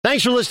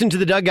Thanks for listening to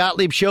the Doug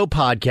Gottlieb Show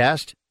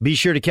podcast. Be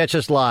sure to catch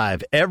us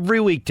live every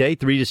weekday,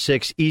 3 to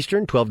 6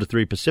 Eastern, 12 to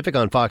 3 Pacific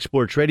on Fox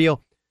Sports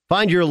Radio.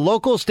 Find your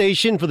local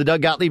station for the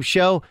Doug Gottlieb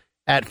Show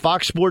at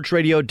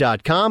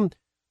foxsportsradio.com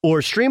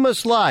or stream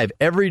us live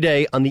every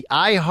day on the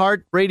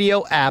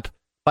iHeartRadio app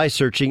by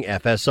searching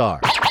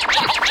FSR.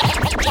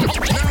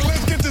 Now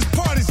let's get this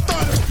party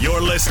started.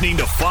 You're listening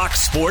to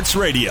Fox Sports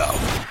Radio.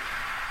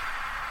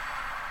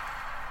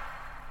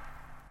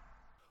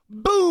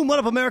 Boom! What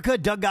up, America?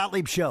 Doug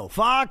Gottlieb Show,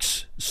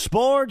 Fox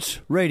Sports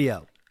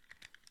Radio.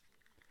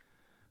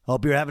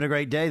 Hope you're having a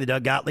great day. The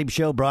Doug Gottlieb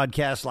Show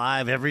broadcasts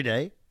live every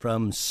day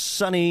from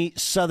sunny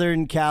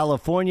Southern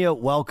California.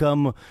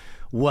 Welcome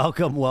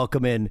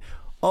in.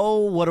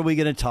 Oh, what are we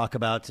going to talk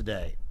about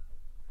today?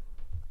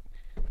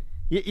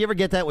 You ever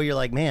get that where you're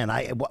like, man,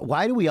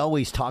 why do we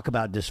always talk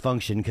about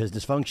dysfunction? Because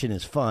dysfunction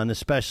is fun,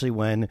 especially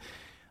when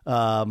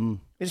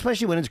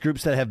it's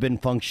groups that have been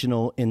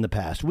functional in the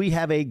past. We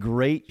have a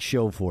great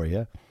show for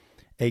you,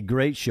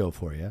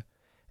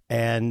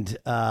 and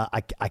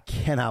I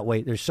cannot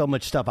wait. There's so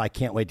much stuff I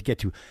can't wait to get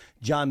to.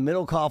 John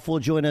Middlecoff will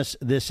join us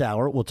this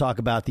hour. We'll talk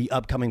about the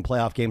upcoming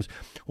playoff games.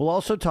 We'll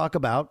also talk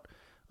about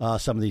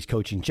some of these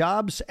coaching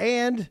jobs,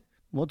 and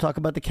we'll talk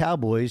about the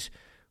Cowboys.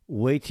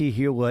 Wait to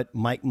hear what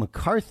Mike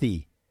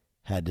McCarthy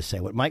had to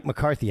say. What Mike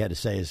McCarthy had to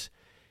say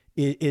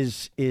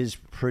is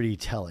pretty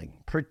telling.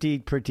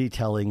 Pretty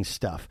telling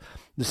stuff.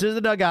 This is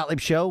the Doug Gottlieb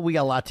Show. We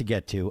got a lot to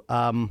get to.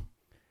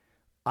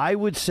 I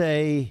would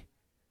say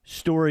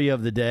story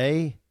of the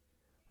day,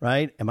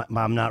 right?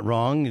 I'm not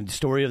wrong.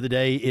 Story of the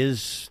day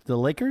is the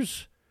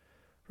Lakers,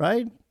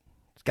 right?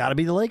 It's got to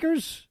be the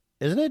Lakers,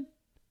 isn't it?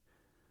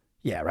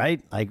 Yeah,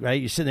 right?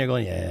 Right? You're sitting there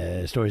going,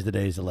 yeah, stories of the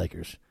day is the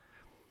Lakers.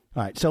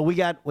 All right, so we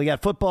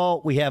got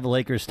football. We have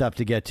Lakers stuff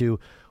to get to.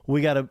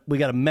 We got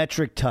a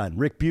metric ton.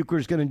 Rick Bucher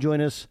is going to join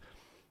us.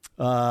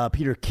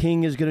 Peter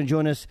King is going to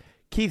join us.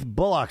 Keith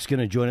Bullock's going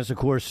to join us, of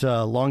course,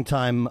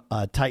 longtime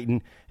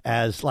Titan,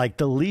 as like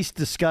the least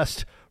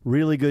discussed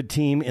really good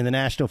team in the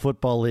National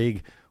Football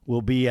League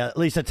will be at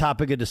least a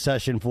topic of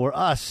discussion for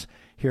us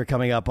here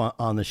coming up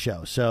on the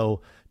show. So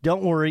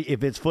don't worry,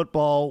 if it's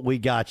football, we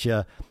got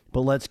you.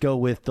 But let's go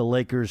with the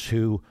Lakers,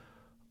 who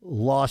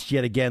lost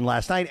yet again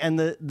last night. And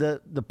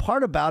the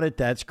part about it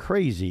that's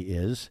crazy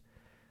is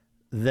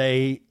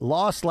they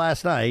lost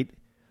last night.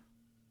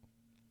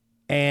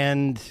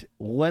 And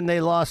when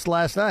they lost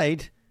last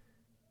night,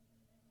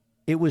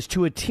 it was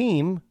to a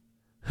team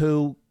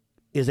who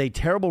is a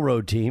terrible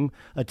road team,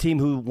 a team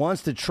who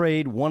wants to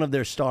trade one of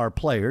their star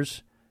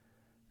players,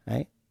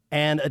 right?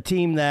 And a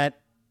team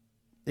that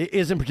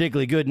isn't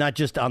particularly good, not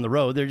just on the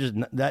road. They're just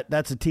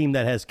that's a team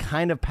that has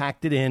kind of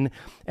packed it in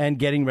and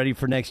getting ready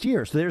for next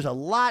year. So there's a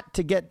lot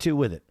to get to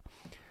with it.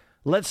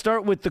 Let's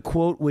start with the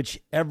quote,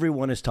 which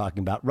everyone is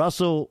talking about.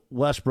 Russell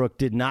Westbrook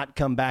did not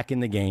come back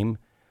in the game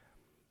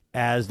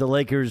as the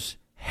Lakers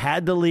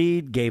had the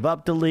lead, gave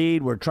up the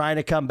lead, were trying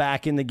to come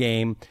back in the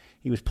game.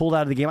 He was pulled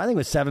out of the game. I think it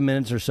was 7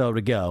 minutes or so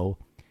to go.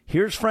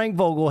 Here's Frank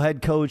Vogel,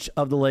 head coach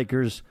of the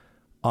Lakers,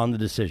 on the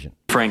decision.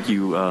 Frank,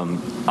 you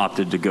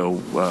opted to go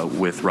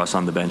with Russ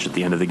on the bench at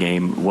the end of the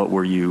game. What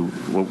were you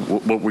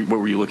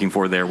looking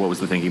for there? What was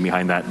the thinking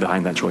behind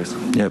that choice?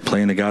 Yeah,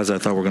 playing the guys I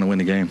thought were going to win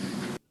the game.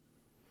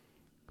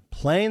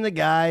 Playing the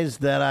guys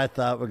that I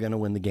thought were going to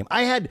win the game.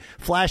 I had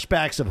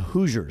flashbacks of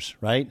Hoosiers,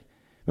 right?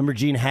 Remember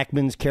Gene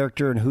Hackman's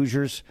character in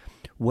Hoosiers,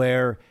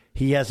 where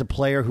he has a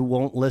player who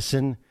won't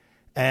listen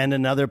and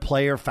another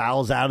player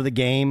fouls out of the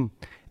game.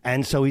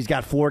 And so he's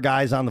got 4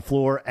 guys on the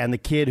floor, and the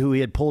kid who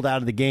he had pulled out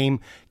of the game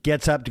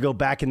gets up to go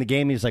back in the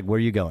game. He's like, where are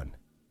you going?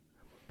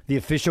 The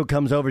official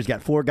comes over. He's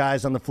got 4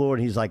 guys on the floor,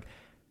 and he's like,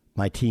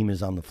 my team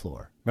is on the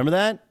floor. Remember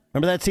that?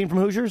 Remember that scene from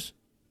Hoosiers?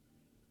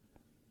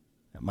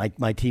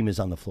 My team is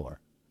on the floor.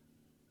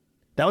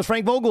 That was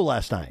Frank Vogel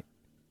last night.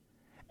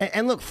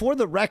 And look, for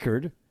the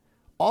record,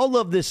 all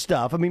of this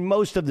stuff, I mean,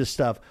 most of this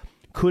stuff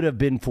could have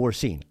been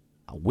foreseen.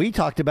 We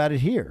talked about it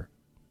here.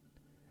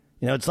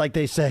 You know, it's like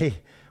they say,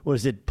 what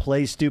is it?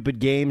 Play stupid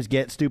games,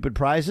 get stupid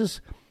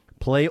prizes.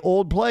 Play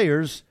old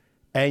players,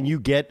 and you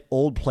get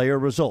old player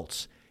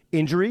results.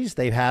 Injuries,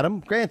 they've had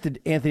them.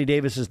 Granted, Anthony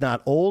Davis is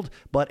not old,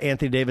 but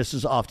Anthony Davis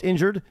is oft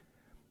injured.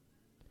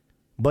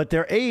 But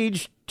their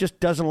age just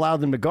doesn't allow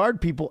them to guard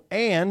people,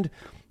 and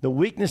the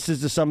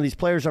weaknesses of some of these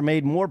players are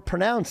made more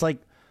pronounced. Like,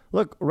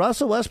 look,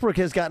 Russell Westbrook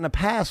has gotten a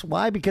pass.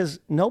 Why? Because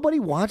nobody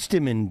watched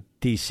him in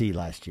D.C.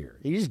 last year.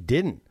 He just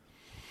didn't.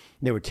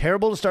 They were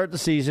terrible to start the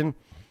season.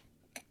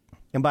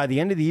 And by the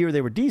end of the year,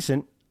 they were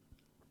decent,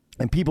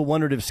 and people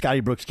wondered if Scotty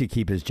Brooks could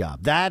keep his job.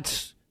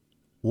 That's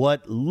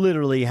what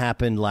literally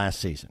happened last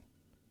season.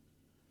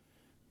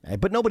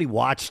 But nobody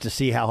watched to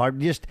see how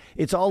hard.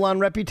 It's all on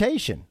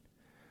reputation.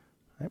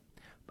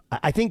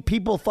 I think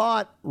people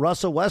thought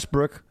Russell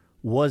Westbrook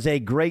was a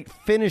great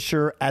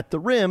finisher at the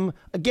rim,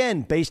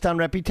 again, based on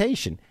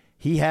reputation.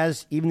 He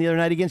has, even the other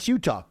night against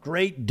Utah,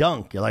 great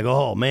dunk. You're like,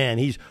 oh, man,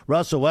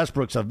 Russell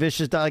Westbrook's a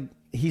vicious dog.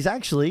 He's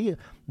actually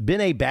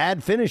been a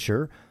bad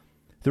finisher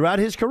throughout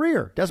his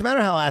career. Doesn't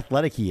matter how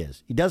athletic he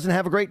is. He doesn't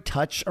have a great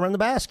touch around the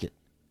basket.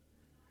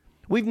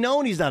 We've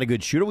known he's not a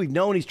good shooter. We've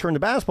known he's turned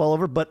the basketball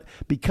over, but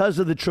because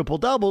of the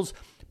triple-doubles,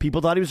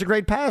 people thought he was a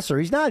great passer.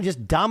 He's not. He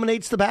just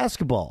dominates the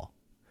basketball.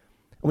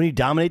 When you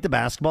dominate the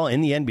basketball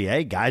in the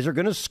NBA, guys are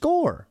going to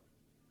score.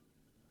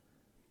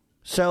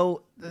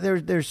 So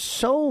there's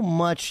so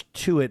much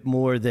to it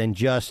more than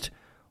just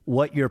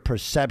what your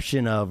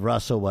perception of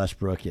Russell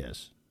Westbrook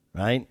is,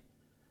 right?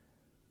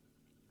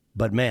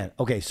 But, man,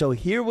 okay, so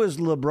here was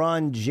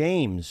LeBron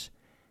James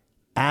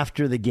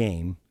after the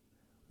game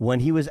when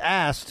he was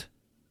asked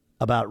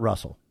about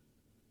Russell.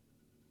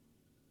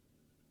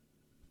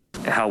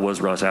 How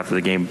was Russ after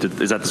the game?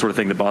 Is that the sort of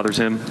thing that bothers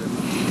him?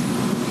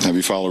 Have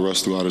you followed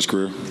Russ throughout his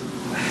career?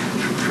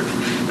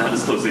 Not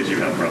as closely as you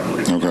have,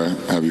 probably.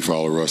 Okay. Have you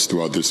followed Russ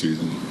throughout this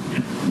season?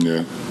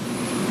 Yeah.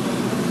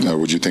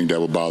 Would you think that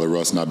would bother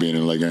Russ not being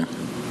in the late game?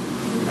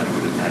 I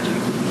would imagine.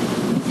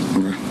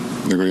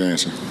 Okay. There go your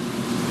answer.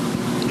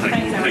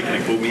 Can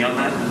you quote me on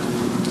that?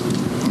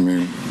 I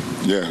mean,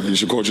 yeah, you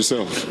should quote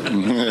yourself.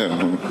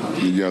 Yeah.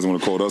 You guys want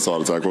to quote us all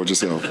the time. Quote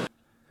yourself.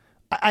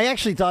 I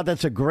actually thought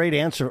that's a great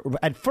answer.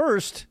 At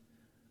first,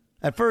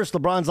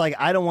 LeBron's like,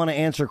 I don't want to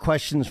answer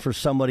questions for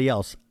somebody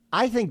else.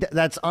 I think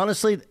that's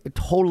honestly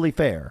totally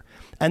fair.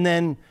 And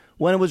then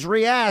when it was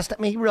re-asked,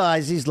 I mean, he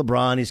realized he's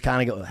LeBron. He's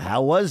kind of go,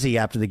 how was he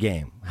after the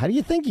game? How do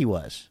you think he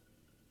was?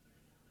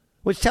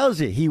 Which tells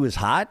you he was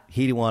hot.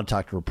 He didn't want to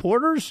talk to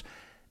reporters.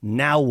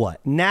 Now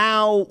what?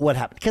 Now what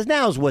happened? Because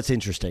now is what's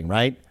interesting,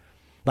 right?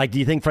 Like, do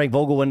you think Frank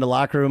Vogel went in the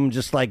locker room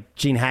just like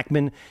Gene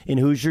Hackman in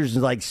Hoosiers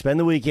and like spend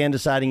the weekend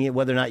deciding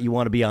whether or not you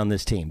want to be on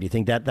this team? Do you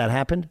think that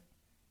happened?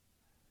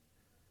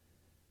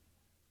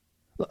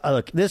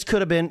 Look, this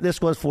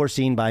was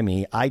foreseen by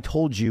me. I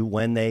told you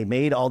when they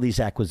made all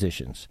these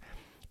acquisitions.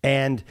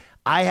 And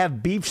I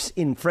have beefs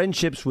in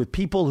friendships with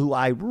people who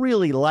I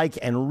really like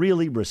and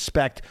really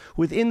respect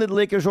within the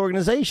Lakers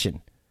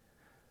organization.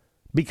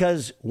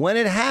 Because when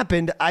it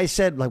happened, I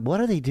said, like,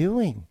 what are they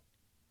doing?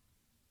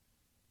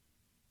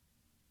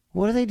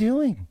 What are they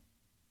doing?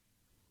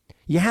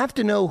 You have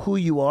to know who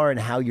you are and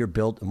how you're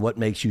built and what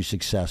makes you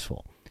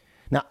successful.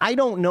 Now, I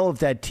don't know if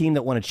that team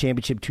that won a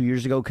championship 2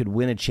 years ago could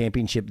win a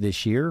championship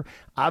this year.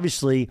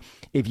 Obviously,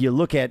 if you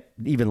look at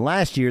even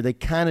last year, they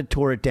kind of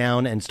tore it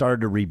down and started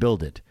to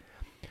rebuild it.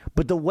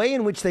 But the way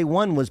in which they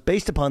won was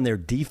based upon their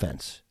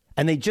defense.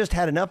 And they just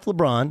had enough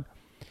LeBron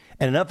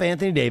and enough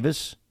Anthony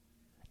Davis.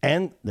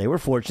 And they were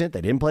fortunate.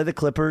 They didn't play the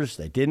Clippers.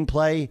 They didn't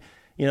play,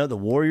 the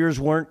Warriors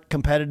weren't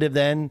competitive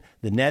then.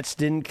 The Nets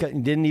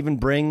didn't even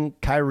bring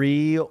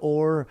Kyrie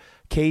or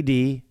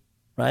KD,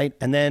 right?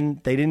 And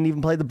then they didn't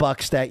even play the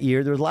Bucks that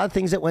year. There was a lot of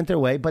things that went their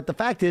way. But the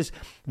fact is,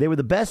 they were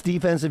the best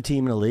defensive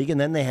team in the league. And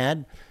then they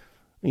had,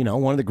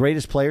 one of the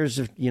greatest players,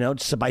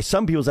 by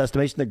some people's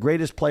estimation, the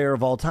greatest player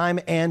of all time.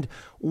 And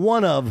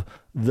one of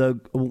the,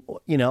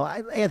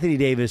 Anthony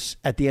Davis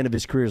at the end of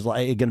his career is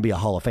going to be a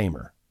Hall of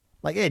Famer.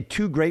 Like, they had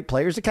two great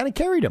players that kind of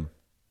carried him.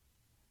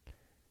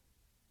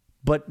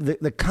 But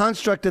the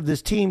construct of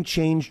this team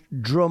changed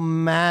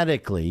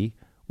dramatically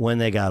when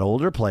they got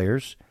older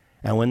players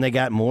and when they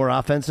got more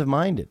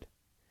offensive-minded.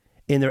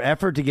 In their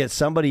effort to get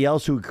somebody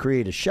else who would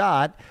create a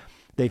shot,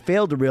 they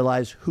failed to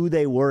realize who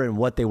they were and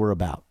what they were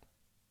about.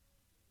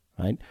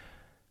 Right?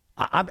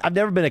 I've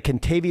never been a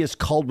Kentavious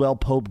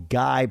Caldwell-Pope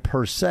guy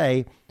per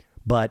se,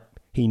 but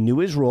he knew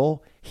his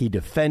role, he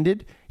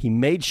defended, he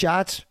made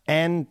shots,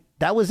 and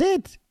that was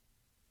it.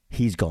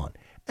 He's gone.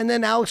 And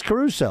then Alex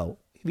Caruso.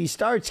 If he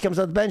starts, he comes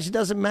off the bench, it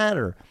doesn't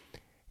matter.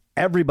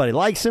 Everybody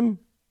likes him.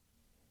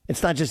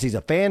 It's not just he's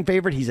a fan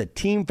favorite, he's a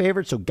team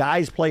favorite, so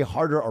guys play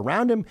harder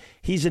around him.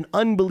 He's an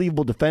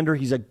unbelievable defender.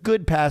 He's a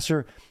good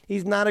passer.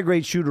 He's not a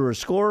great shooter or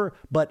scorer,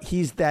 but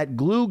he's that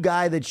glue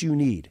guy that you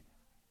need.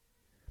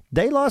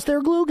 They lost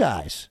their glue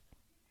guys.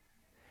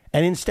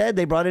 And instead,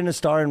 they brought in a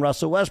star in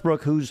Russell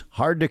Westbrook, who's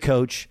hard to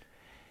coach,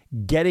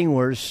 getting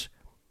worse.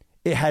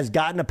 It has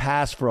gotten a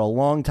pass for a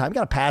long time.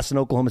 Got a pass in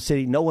Oklahoma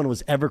City. No one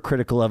was ever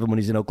critical of him when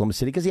he's in Oklahoma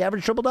City because he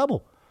averaged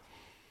triple-double.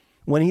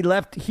 When he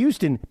left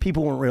Houston,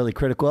 people weren't really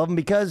critical of him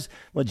because,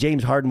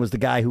 James Harden was the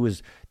guy who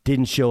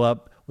didn't show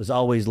up, was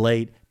always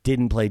late,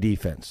 didn't play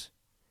defense.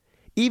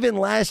 Even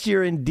last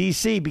year in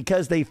D.C.,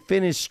 because they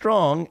finished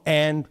strong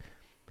and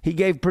he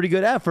gave pretty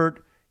good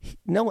effort,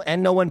 no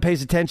one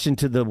pays attention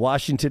to the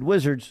Washington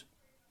Wizards.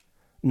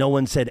 No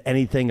one said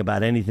anything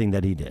about anything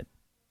that he did.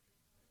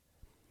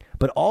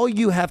 But all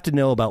you have to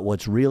know about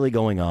what's really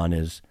going on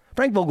is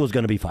Frank Vogel is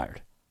going to be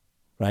fired,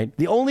 right?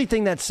 The only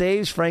thing that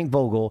saves Frank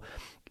Vogel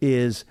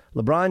is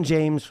LeBron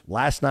James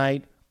last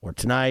night or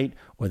tonight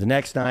or the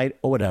next night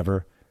or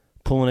whatever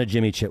pulling a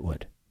Jimmy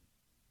Chitwood.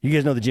 You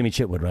guys know the Jimmy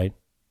Chitwood, right?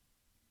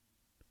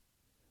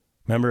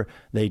 Remember,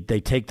 they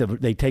take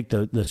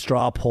the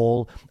straw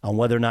poll on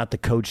whether or not the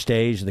coach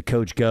stays or the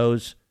coach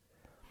goes,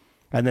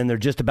 and then they're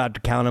just about to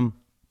count him.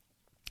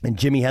 And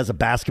Jimmy has a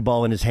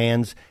basketball in his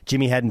hands.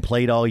 Jimmy hadn't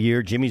played all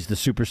year. Jimmy's the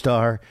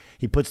superstar.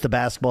 He puts the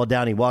basketball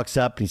down. He walks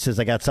up. And he says,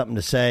 I got something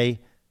to say.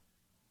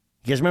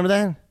 You guys remember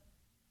that?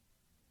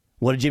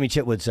 What did Jimmy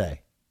Chitwood say?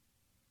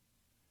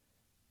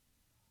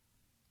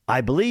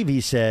 I believe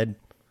he said,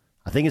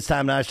 I think it's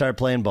time now I start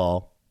playing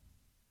ball.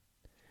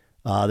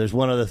 There's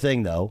one other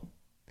thing, though.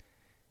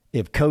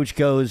 If coach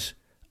goes,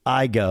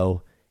 I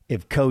go.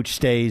 If coach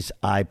stays,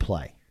 I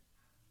play.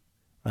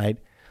 Right?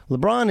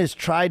 LeBron has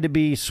tried to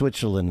be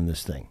Switzerland in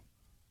this thing.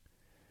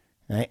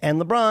 Right?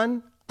 And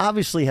LeBron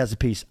obviously has a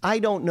piece. I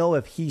don't know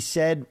if he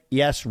said,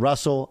 yes,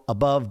 Russell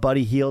above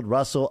Buddy Hield,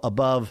 Russell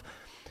above,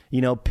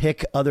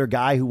 pick other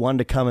guy who wanted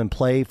to come and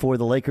play for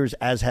the Lakers,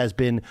 as has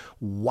been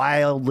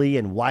wildly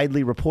and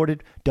widely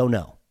reported. Don't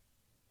know.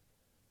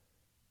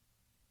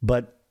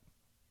 But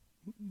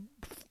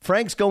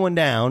Frank's going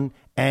down,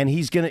 and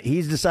he's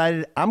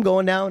decided, I'm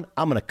going down,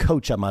 I'm going to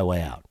coach on my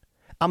way out.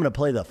 I'm going to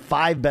play the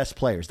 5 best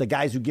players, the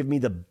guys who give me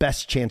the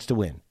best chance to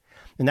win.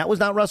 And that was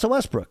not Russell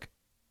Westbrook.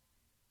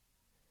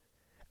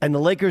 And the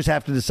Lakers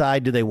have to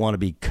decide, do they want to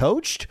be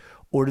coached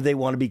or do they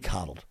want to be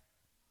coddled?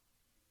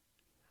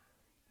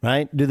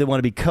 Right? Do they want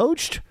to be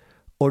coached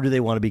or do they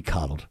want to be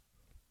coddled?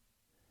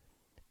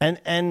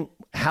 And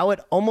how it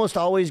almost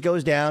always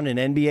goes down in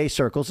NBA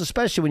circles,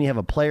 especially when you have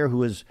a player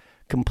who is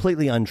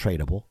completely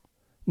untradeable.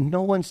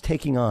 No one's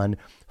taking on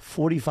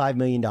 $45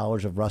 million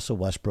of Russell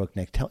Westbrook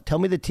next. Tell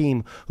me the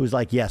team who's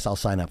like, yes, I'll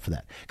sign up for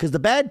that. Because the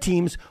bad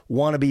teams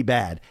want to be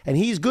bad. And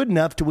he's good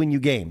enough to win you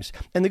games.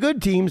 And the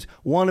good teams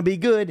want to be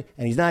good.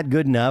 And he's not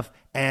good enough.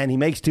 And he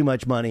makes too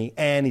much money.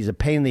 And he's a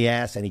pain in the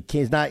ass. And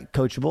he's not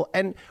coachable.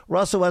 And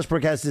Russell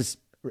Westbrook has this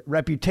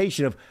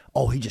reputation of,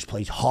 he just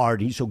plays hard.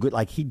 He's so good.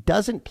 Like, he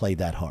doesn't play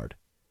that hard.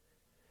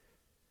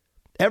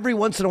 Every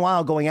once in a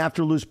while going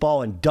after a loose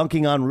ball and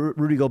dunking on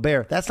Rudy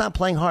Gobert, that's not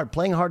playing hard.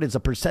 Playing hard is a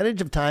percentage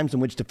of times in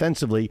which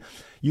defensively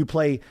you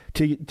play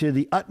to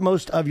the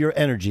utmost of your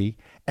energy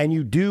and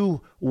you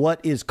do what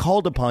is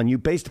called upon you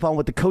based upon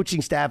what the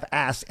coaching staff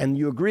asks, and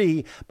you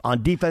agree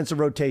on defensive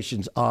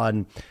rotations,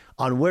 on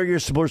where you're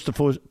supposed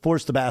to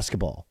force the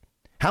basketball.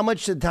 How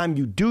much of the time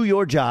you do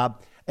your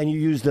job and you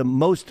use the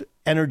most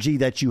energy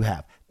that you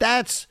have.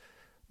 That's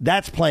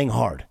playing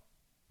hard.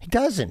 He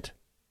doesn't.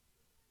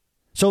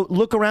 So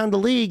look around the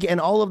league, and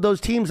all of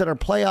those teams that are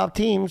playoff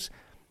teams,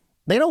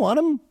 they don't want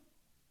him.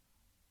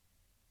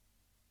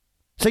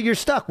 So you're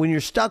stuck. When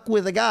you're stuck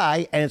with a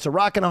guy, and it's a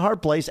rock and a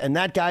hard place, and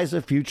that guy's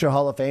a future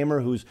Hall of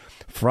Famer who's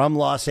from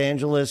Los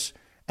Angeles,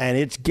 and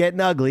it's getting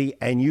ugly,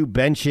 and you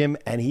bench him,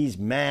 and he's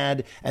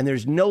mad, and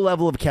there's no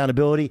level of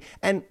accountability.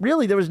 And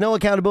really, there was no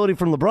accountability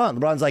from LeBron.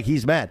 LeBron's like,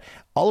 he's mad.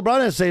 All LeBron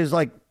has to say is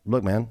like,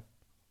 look, man,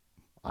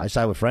 I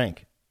side with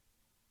Frank.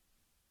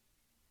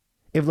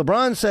 If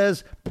LeBron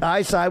says,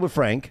 I side with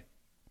Frank,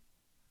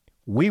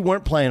 we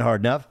weren't playing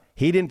hard enough,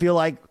 he didn't feel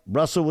like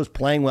Russell was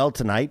playing well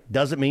tonight,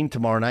 doesn't mean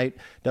tomorrow night,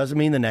 doesn't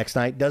mean the next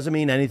night, doesn't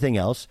mean anything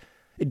else.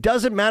 It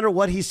doesn't matter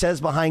what he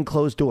says behind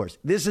closed doors.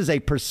 This is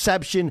a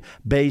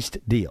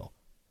perception-based deal.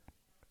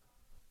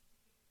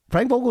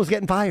 Frank Vogel is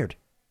getting fired.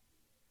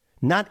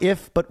 Not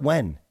if, but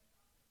when.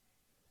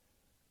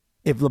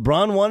 If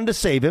LeBron wanted to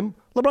save him,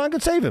 LeBron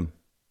could save him.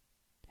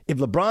 If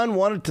LeBron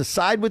wanted to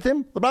side with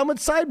him, LeBron would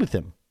side with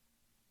him.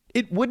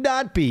 It would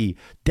not be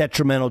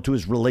detrimental to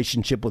his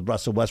relationship with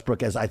Russell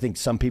Westbrook, as I think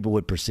some people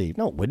would perceive.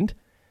 No, it wouldn't.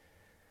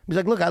 He's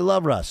like, look, I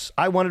love Russ.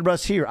 I wanted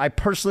Russ here. I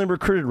personally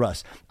recruited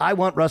Russ. I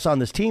want Russ on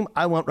this team.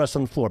 I want Russ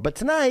on the floor. But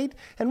tonight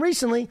and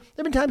recently, there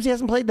have been times he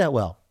hasn't played that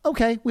well.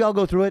 Okay, we all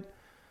go through it.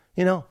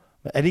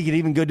 And he can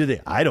even go to the,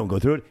 I don't go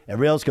through it.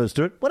 Everybody else goes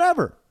through it.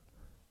 Whatever.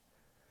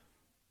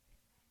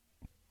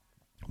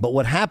 But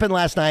what happened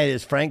last night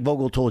is Frank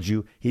Vogel told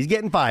you he's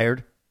getting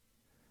fired.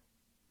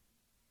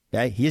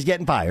 Okay, he's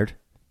getting fired.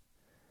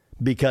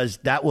 Because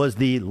that was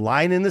the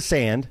line in the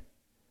sand.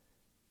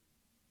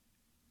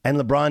 And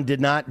LeBron did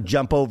not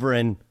jump over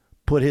and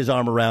put his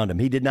arm around him.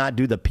 He did not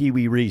do the Pee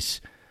Wee Reese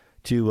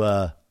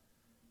to,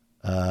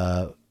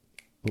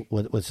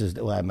 what's his,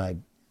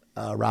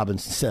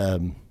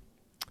 Robinson,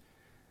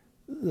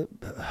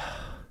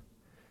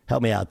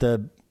 help me out,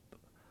 the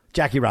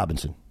Jackie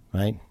Robinson,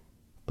 right?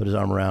 Put his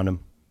arm around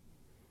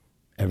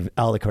him.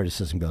 All the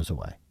criticism goes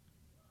away.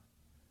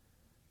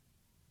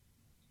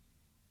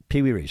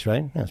 Pee Wee Reese,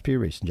 right? Yeah, it's Pee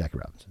Wee Reese and Jackie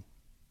Robinson.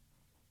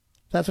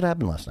 That's what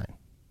happened last night.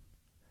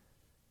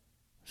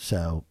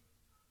 So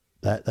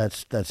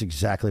that's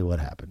exactly what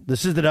happened.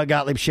 This is the Doug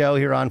Gottlieb Show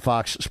here on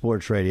Fox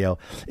Sports Radio.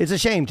 It's a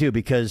shame, too,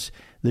 because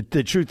the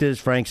truth is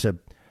Frank's a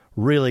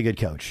really good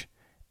coach,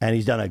 and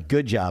he's done a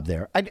good job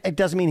there. It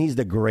doesn't mean he's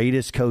the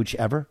greatest coach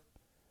ever,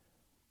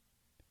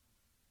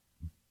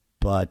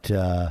 but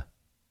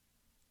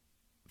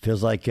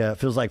feels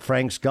like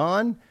Frank's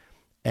gone,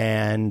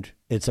 and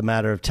it's a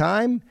matter of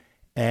time.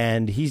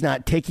 And he's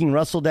not taking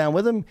Russell down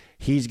with him.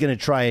 He's going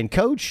to try and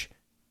coach.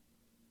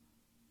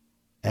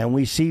 And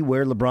we see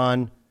where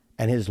LeBron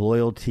and his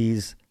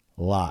loyalties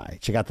lie.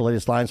 Check out the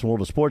latest lines from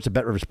World of Sports at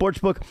BetRivers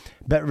Sportsbook.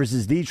 BetRivers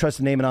is the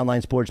trusted name in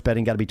online sports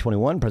betting. Got to be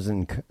 21.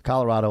 Present in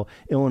Colorado,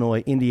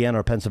 Illinois, Indiana,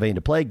 or Pennsylvania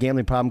to play.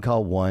 Gambling problem?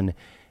 Call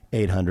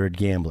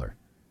 1-800-GAMBLER.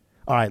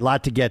 All right,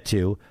 lot to get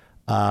to.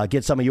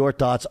 Get some of your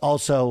thoughts.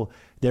 Also,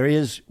 there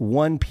is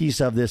one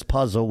piece of this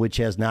puzzle which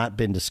has not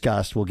been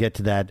discussed. We'll get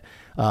to that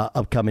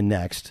upcoming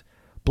next.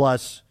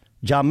 Plus,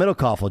 John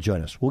Middlecoff will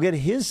join us. We'll get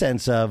his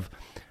sense of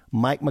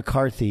Mike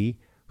McCarthy,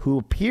 who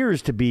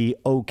appears to be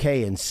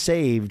okay and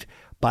saved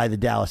by the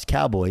Dallas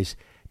Cowboys,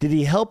 did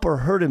he help or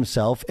hurt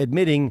himself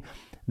admitting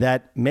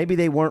that maybe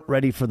they weren't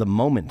ready for the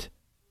moment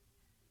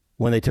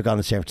when they took on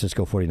the San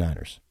Francisco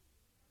 49ers?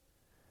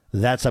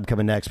 That's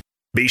upcoming next.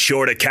 Be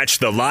sure to catch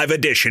the live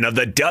edition of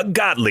the Doug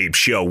Gottlieb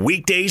Show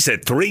weekdays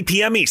at 3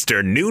 p.m.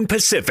 Eastern, noon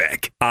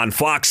Pacific on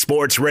Fox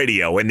Sports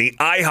Radio and the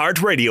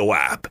iHeartRadio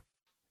app.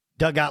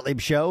 Doug Gottlieb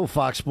Show,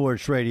 Fox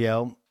Sports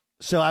Radio.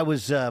 So I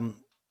was hanging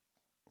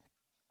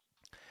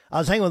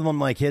with one of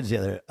my kids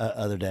the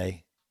other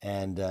day,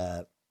 and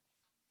I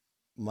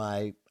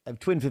have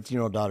twin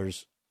 15-year-old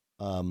daughters.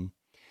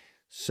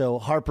 So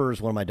Harper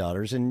is one of my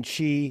daughters, and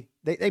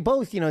they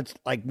both, it's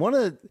like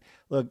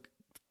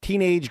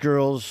teenage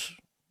girls.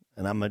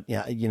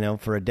 And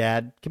for a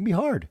dad can be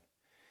hard.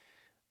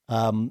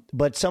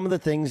 But some of the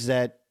things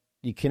that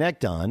you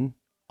connect on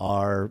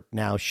are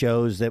now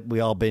shows that we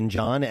all binge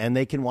on, and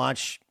they can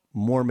watch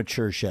more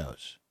mature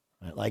shows.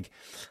 Right? Like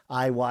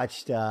I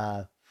watched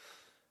Shawshank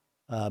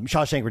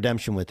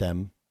Redemption with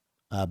them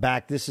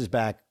this is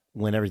back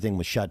when everything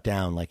was shut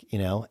down,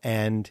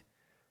 and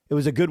it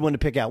was a good one to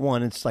pick out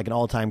one. It's like an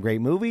all-time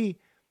great movie.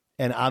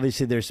 And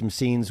obviously there's some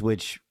scenes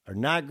which are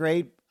not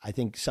great. I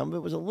think some of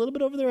it was a little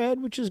bit over their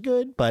head, which is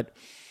good. But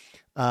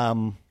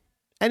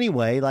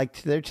anyway,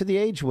 they're to the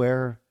age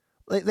where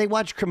they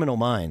watch Criminal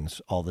Minds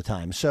all the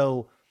time.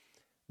 So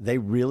they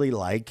really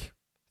like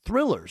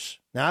thrillers.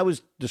 Now, I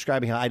was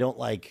describing how I don't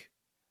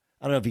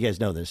know if you guys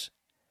know this.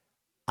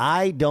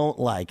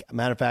 Matter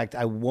of fact,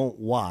 I won't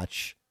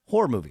watch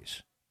horror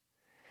movies.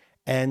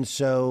 And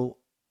so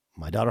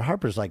my daughter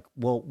Harper's like,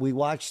 well, we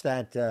watched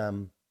that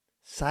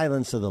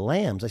Silence of the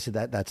Lambs. I said,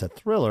 that's a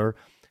thriller,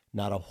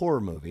 not a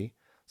horror movie.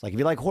 Like, if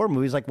you like horror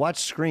movies, watch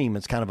Scream.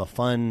 It's kind of a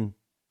fun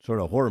sort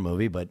of horror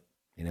movie, but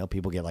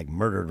people get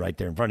murdered right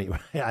there in front of you.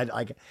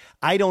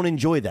 I don't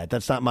enjoy that.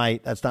 That's not my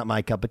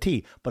cup of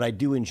tea. But I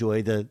do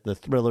enjoy the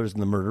thrillers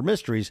and the murder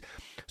mysteries.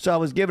 So I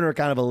was giving her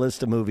kind of a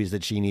list of movies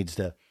that she needs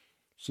to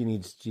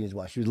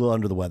watch. She was a little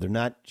under the weather.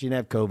 She didn't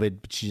have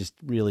COVID, but she's just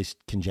really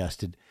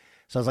congested.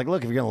 So I was like,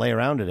 look, if you're gonna lay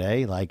around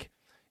today,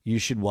 you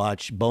should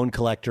watch Bone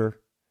Collector.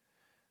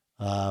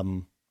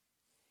 7.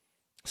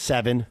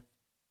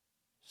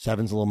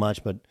 7's a little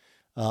much, but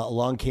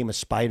Along Came a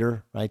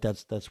Spider, right?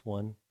 That's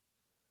one.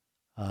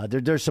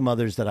 There's some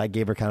others that I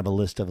gave her kind of a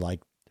list of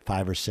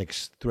 5 or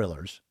 6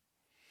 thrillers.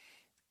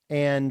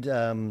 And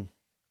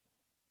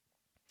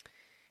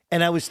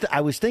I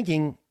was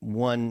thinking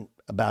one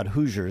about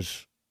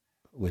Hoosiers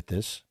with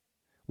this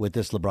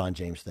LeBron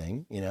James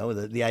thing,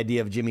 the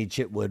idea of Jimmy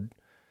Chitwood.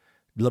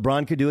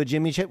 LeBron could do a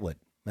Jimmy Chitwood.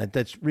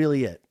 That's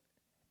really it.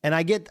 And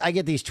I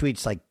get these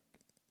tweets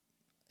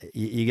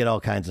you get all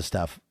kinds of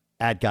stuff.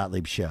 At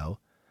Gottlieb Show,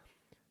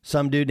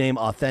 some dude named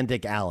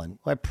Authentic Allen,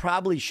 who I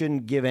probably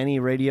shouldn't give any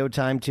radio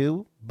time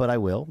to, but I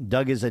will.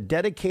 Doug is a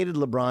dedicated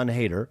LeBron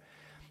hater.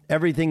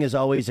 Everything is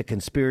always a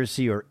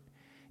conspiracy or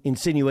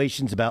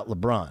insinuations about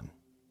LeBron.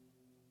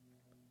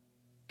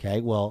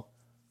 Okay, well,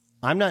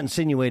 I'm not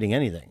insinuating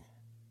anything.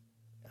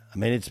 I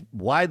mean, it's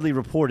widely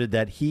reported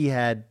that he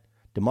had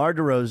DeMar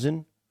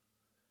DeRozan,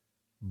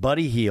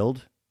 Buddy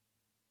Hield,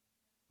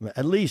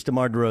 at least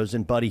DeMar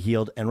DeRozan, Buddy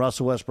Hield, and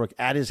Russell Westbrook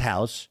at his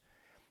house,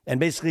 and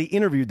basically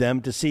interviewed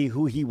them to see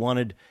who he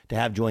wanted to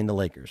have join the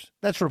Lakers.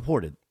 That's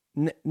reported.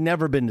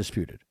 Never been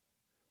disputed.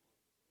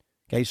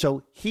 Okay,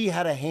 so he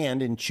had a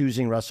hand in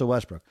choosing Russell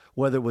Westbrook.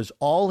 Whether it was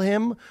all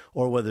him,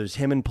 or whether it was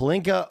him and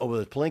Pelinka, or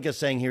whether it was Pelinka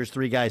saying, here's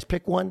 3 guys,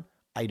 pick one,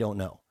 I don't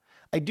know.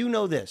 I do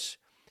know this,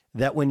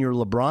 that when you're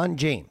LeBron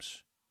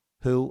James,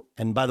 who,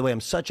 and by the way,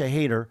 I'm such a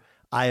hater,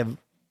 I have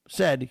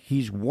said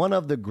he's one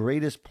of the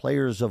greatest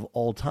players of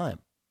all time.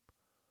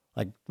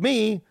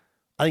 Me,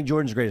 I think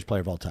Jordan's the greatest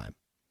player of all time.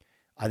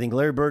 I think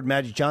Larry Bird,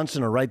 Magic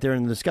Johnson are right there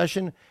in the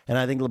discussion, and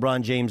I think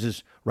LeBron James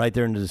is right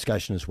there in the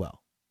discussion as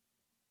well.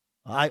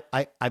 I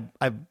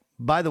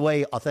by the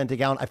way,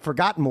 Authentic Allen, I've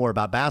forgotten more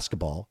about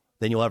basketball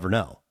than you'll ever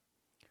know.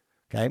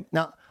 Okay?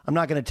 Now, I'm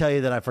not going to tell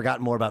you that I've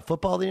forgotten more about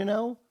football than you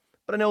know,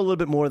 but I know a little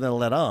bit more than I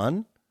let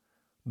on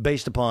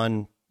based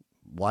upon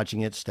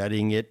watching it,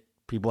 studying it,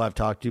 people I've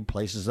talked to,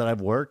 places that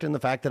I've worked, and the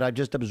fact that I've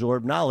just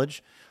absorbed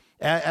knowledge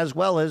as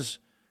well as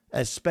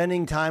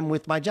spending time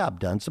with my job.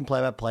 Done some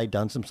play-by-play,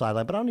 done some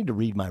sideline, but I don't need to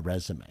read my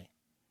resume.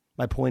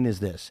 My point is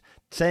this.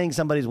 Saying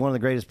somebody's one of the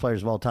greatest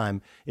players of all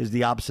time is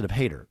the opposite of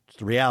hater. It's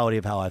the reality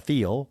of how I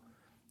feel,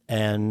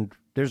 and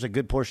there's a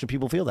good portion of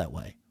people feel that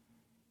way.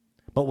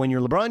 But when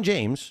you're LeBron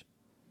James,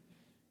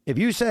 if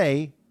you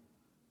say,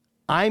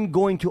 I'm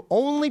going to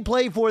only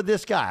play for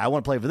this guy, I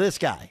want to play for this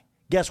guy,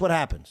 guess what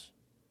happens?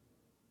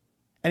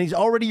 And he's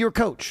already your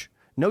coach.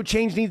 No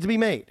change needs to be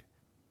made.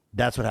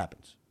 That's what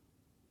happens.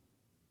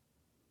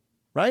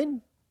 Right?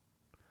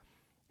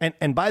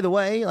 And by the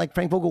way,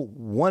 Frank Vogel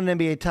won an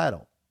NBA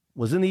title,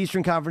 was in the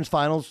Eastern Conference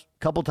Finals a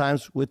couple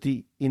times with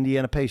the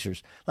Indiana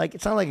Pacers.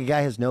 It's not like a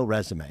guy has no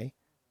resume.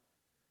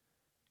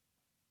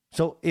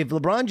 So if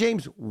LeBron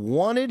James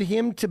wanted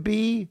him to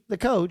be the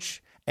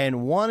coach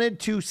and wanted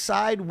to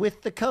side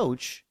with the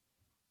coach,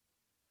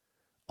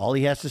 all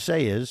he has to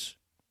say is,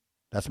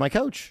 that's my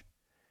coach.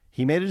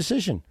 He made a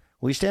decision.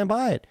 We stand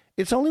by it.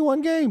 It's only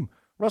one game.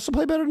 Russ will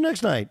play better the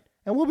next night,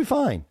 and we'll be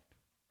fine.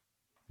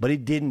 But he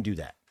didn't do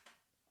that.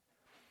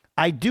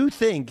 I do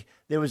think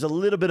there was a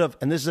little bit of,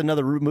 and this is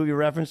another movie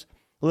reference,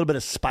 a little bit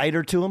of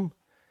Spider to him.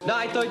 No,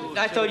 I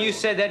thought you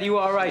said that you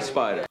were all right,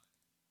 Spider.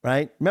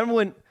 Right? Remember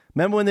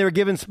when they were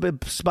giving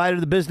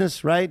Spider the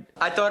business, right?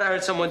 I thought I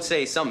heard someone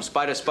say something,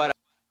 Spider.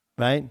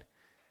 Right?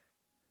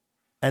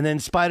 And then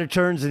Spider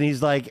turns and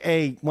he's like,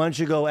 hey, why don't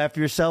you go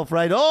after yourself,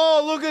 right?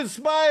 Oh, look at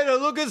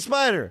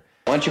Spider.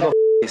 Why don't you go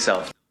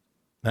yourself?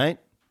 Right?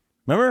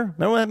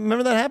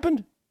 Remember that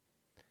happened?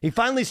 He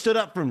finally stood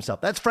up for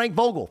himself. That's Frank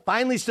Vogel.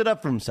 Finally stood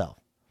up for himself.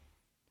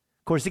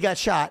 Of course, he got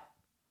shot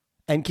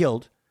and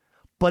killed,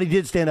 but he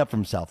did stand up for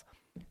himself.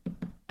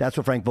 That's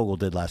what Frank Vogel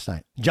did last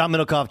night. John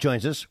Middlecoff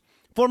joins us.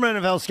 Former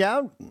NFL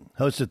scout,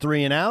 host of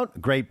 3 and Out, a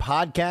great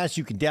podcast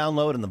you can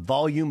download on the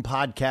Volume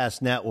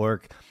Podcast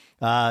Network.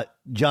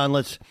 John,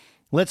 let's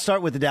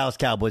start with the Dallas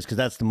Cowboys because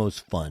that's the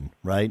most fun,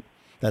 right?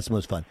 That's the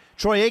most fun.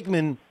 Troy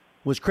Aikman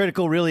was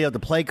critical, really, of the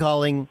play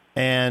calling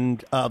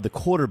and of the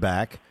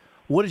quarterback.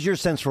 What is your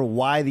sense for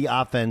why the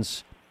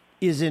offense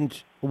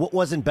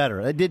wasn't better?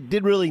 It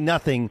did really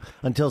nothing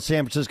until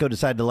San Francisco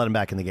decided to let him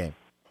back in the game.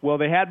 Well,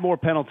 they had more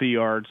penalty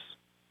yards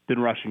than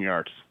rushing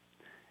yards.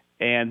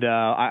 And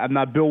I'm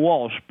not Bill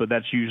Walsh, but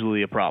that's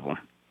usually a problem.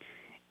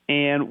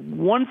 And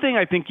one thing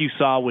I think you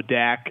saw with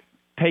Dak,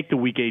 take the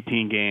Week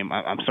 18 game.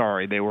 I'm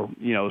sorry, they were,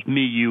 it was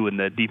me, you, and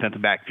the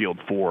defensive backfield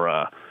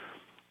for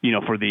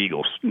the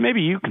Eagles.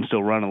 Maybe you can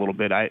still run a little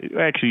bit.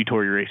 Actually, you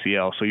tore your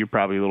ACL, so you're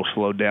probably a little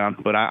slowed down.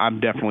 But I'm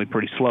definitely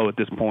pretty slow at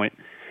this point.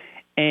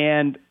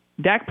 And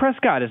Dak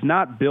Prescott is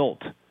not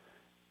built.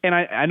 And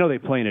I know they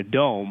play in a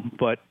dome,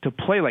 but to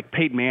play like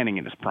Peyton Manning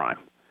in his prime,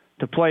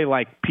 to play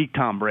like peak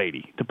Tom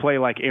Brady, to play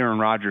like Aaron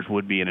Rodgers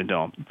would be in a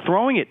dome,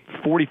 throwing it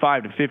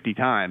 45 to 50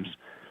 times,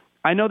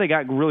 I know they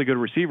got really good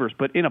receivers,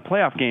 but in a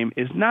playoff game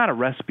is not a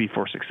recipe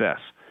for success.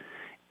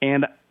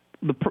 And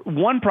the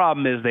one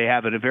problem is they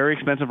have a very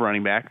expensive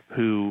running back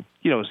who,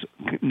 is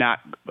not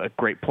a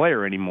great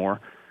player anymore,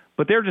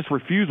 but they're just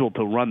refusal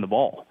to run the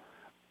ball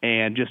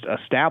and just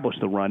establish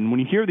the run. When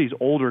you hear these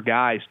older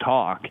guys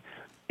talk,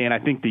 and I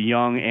think the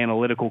young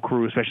analytical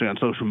crew, especially on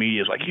social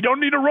media, is like, you don't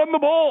need to run the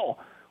ball.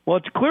 Well,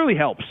 it clearly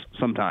helps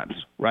sometimes,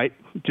 right?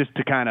 Just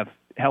to kind of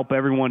help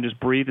everyone just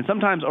breathe. And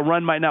sometimes a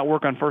run might not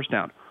work on first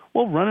down.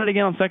 Well, run it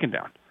again on second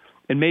down.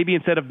 And maybe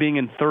instead of being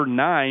in 3rd and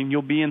 9,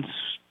 you'll be in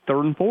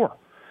 3rd and 4.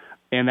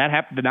 And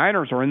the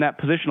Niners are in that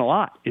position a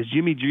lot. Is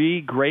Jimmy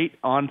G great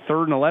on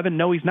 3rd and 11?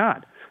 No, he's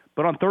not.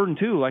 But on 3rd and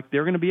 2,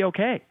 they're going to be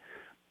okay.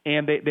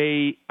 And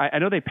I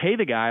know they pay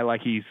the guy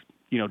like he's,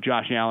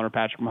 Josh Allen or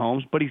Patrick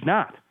Mahomes, but he's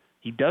not.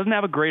 He doesn't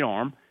have a great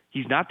arm.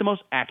 He's not the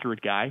most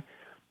accurate guy.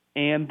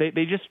 And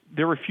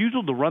their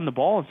refusal to run the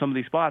ball in some of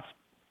these spots.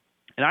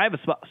 And I have a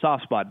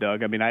soft spot,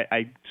 Doug. I mean,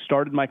 I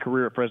started my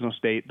career at Fresno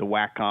State, the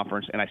WAC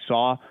conference, and I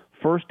saw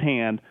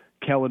firsthand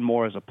Kellen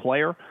Moore as a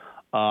player.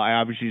 I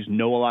obviously just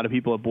know a lot of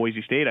people at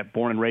Boise State. I'm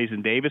born and raised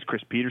in Davis.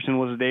 Chris Peterson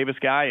was a Davis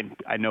guy, and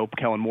I know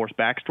Kellen Moore's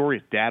backstory.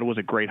 His dad was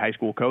a great high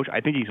school coach.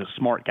 I think he's a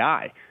smart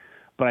guy.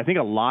 But I think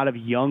a lot of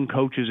young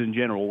coaches in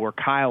general, where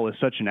Kyle is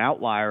such an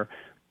outlier,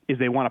 is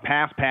they want to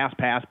pass.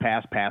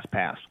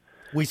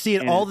 We see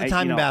it all the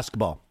time in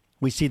basketball.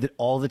 We see that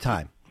all the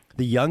time.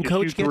 The young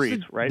coach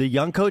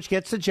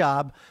gets the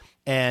job,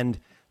 and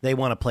they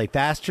want to play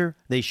faster.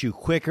 They shoot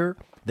quicker.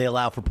 They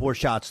allow for poor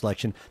shot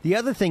selection. The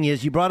other thing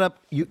is you brought up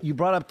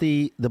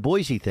the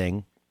Boise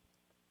thing.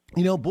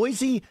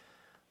 Boise,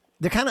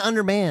 they're kind of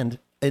undermanned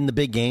in the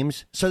big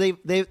games, so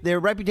their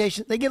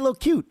reputation, they get a little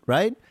cute,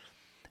 right?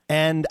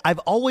 And I've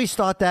always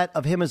thought that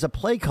of him as a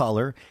play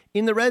caller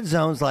in the red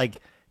zones. Like,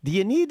 do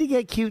you need to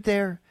get cute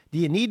there? Do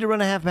you need to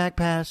run a halfback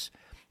pass?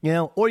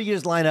 Or you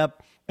just line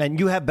up and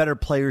you have better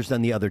players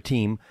than the other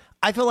team.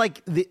 I feel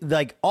like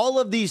all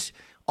of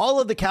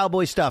the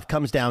Cowboy stuff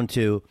comes down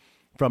to,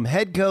 from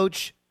head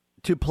coach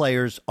to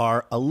players,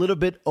 are a little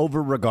bit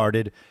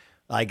over-regarded,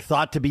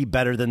 thought to be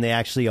better than they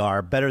actually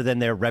are, better than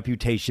their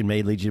reputation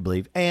may lead you to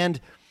believe.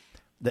 And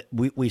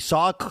we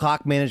saw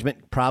clock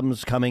management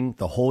problems coming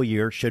the whole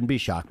year. Shouldn't be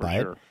shocked by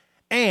it.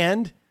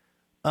 And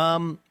we're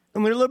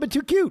a little bit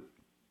too cute.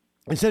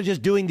 Instead of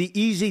just doing the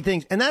easy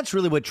things. And that's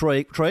really what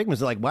Troy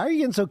Aikman's like, why are you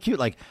getting so cute?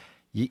 Like,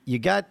 you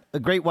got a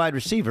great wide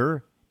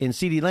receiver in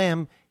CeeDee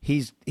Lamb.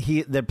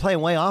 They're playing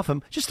way off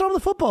him. Just throw him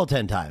the football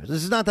 10 times.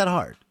 This is not that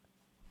hard.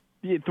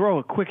 You throw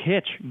a quick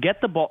hitch.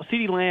 Get the ball.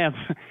 CeeDee Lamb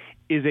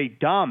is a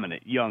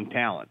dominant young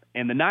talent.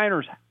 And the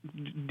Niners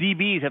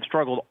DBs have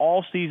struggled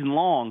all season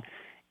long.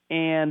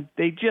 And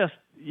they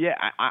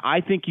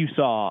I think you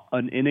saw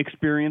an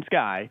inexperienced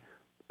guy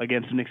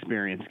against an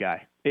experienced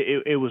guy.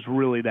 It was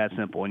really that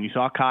simple. And you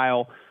saw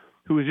Kyle,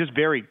 who was just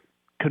very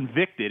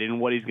convicted in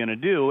what he's going to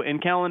do,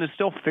 and Kellen is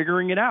still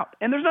figuring it out.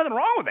 And there's nothing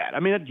wrong with that.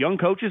 I mean, young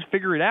coaches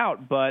figure it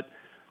out, but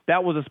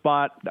that was a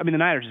spot. I mean, the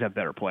Niners just have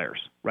better players,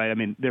 right? I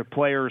mean, their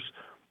players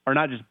are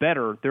not just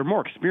better, they're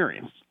more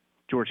experienced.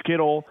 George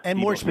Kittle. And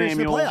more experience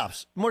in the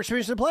playoffs. More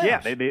experience in the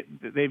playoffs.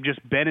 Yeah, they've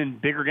just been in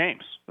bigger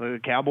games. The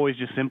Cowboys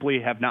just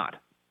simply have not.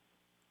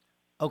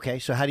 Okay,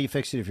 so how do you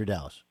fix it if you're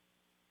Dallas?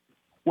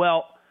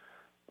 Well,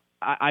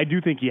 I do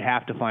think you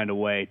have to find a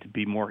way to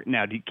be more.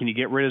 Now, can you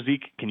get rid of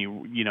Zeke? Can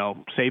you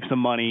save some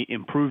money,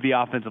 improve the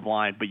offensive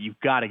line? But you've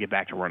got to get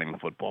back to running the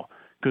football,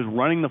 because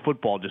running the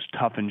football just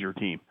toughens your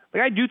team.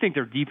 Like, I do think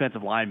their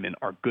defensive linemen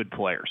are good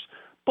players,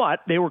 but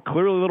they were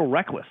clearly a little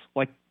reckless.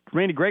 Like,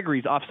 Randy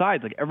Gregory's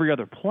offsides like every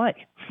other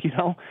play.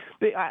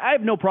 I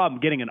have no problem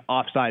getting an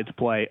offsides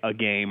play a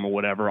game or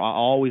whatever. I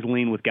always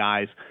lean with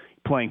guys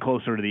playing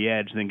closer to the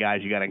edge than guys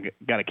you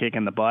got to kick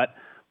in the butt.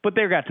 But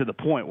they got to the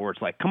point where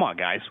it's like, come on,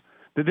 guys,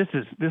 this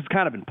is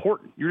kind of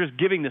important. You're just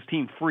giving this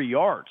team free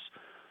yards.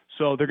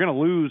 So they're going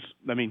to lose.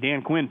 I mean,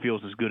 Dan Quinn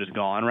feels as good as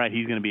gone, right?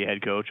 He's going to be a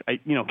head coach.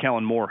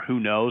 Kellen Moore, who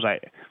knows?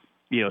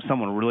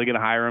 Someone really going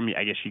to hire him?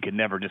 I guess you could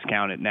never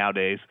discount it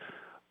nowadays.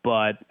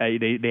 But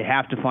they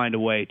have to find a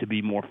way to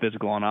be more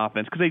physical on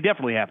offense, because they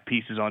definitely have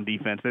pieces on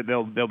defense.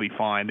 They'll be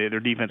fine. Their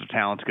defensive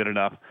talent's good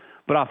enough.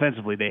 But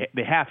offensively,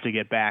 they have to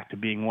get back to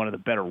being one of the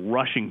better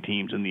rushing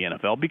teams in the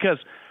NFL, because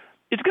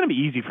it's going to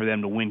be easy for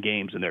them to win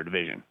games in their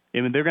division.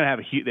 I mean, they're going to have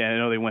a huge – I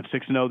know they went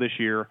 6-0 this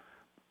year.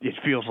 It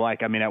feels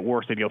like, at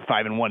worst, they'd go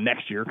 5-1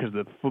 next year, because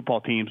the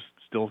football team's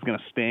still going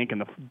to stink,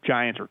 and the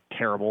Giants are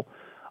terrible.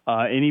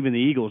 And even the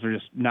Eagles are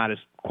just not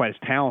quite as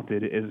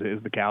talented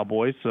as the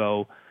Cowboys.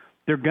 So –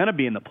 they're going to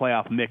be in the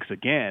playoff mix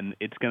again.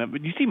 It's going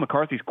to. You see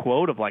McCarthy's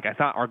quote of I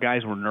thought our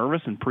guys were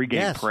nervous in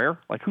pregame prayer.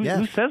 Who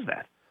says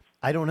that?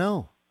 I don't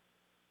know.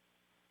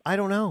 I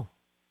don't know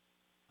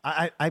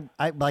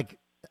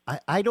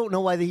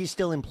why he's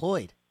still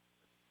employed.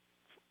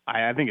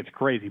 I think it's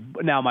crazy.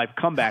 Now my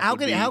comeback. How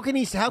can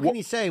he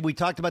say we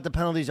talked about the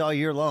penalties all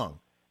year long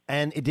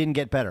and it didn't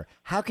get better?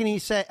 How can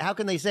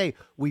they say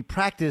we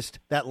practiced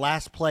that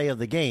last play of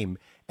the game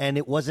and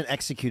it wasn't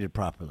executed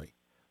properly?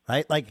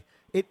 Right?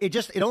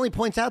 It only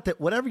points out that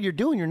whatever you're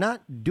doing, you're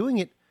not doing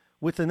it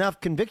with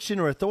enough conviction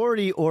or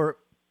authority or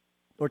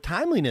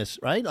timeliness,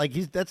 right?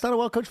 That's not a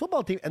well-coached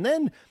football team. And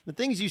then the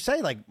things you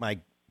say, like,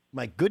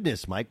 my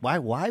goodness, Mike,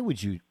 why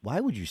would you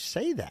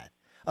say that?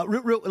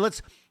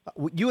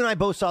 You and I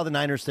both saw the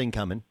Niners thing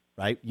coming,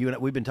 right?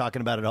 We've been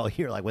talking about it all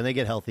year. Like, when they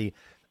get healthy,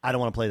 I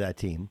don't want to play that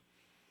team.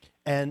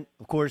 And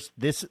of course,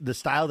 the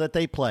style that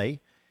they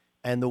play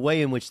and the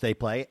way in which they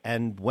play,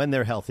 and when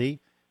they're healthy,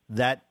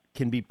 that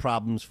can be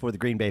problems for the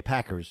Green Bay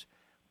Packers,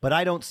 but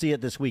I don't see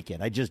it this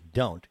weekend. I just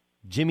don't.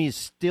 Jimmy's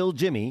still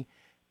Jimmy,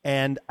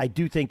 and I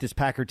do think this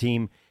Packer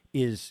team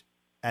is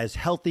as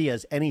healthy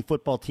as any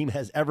football team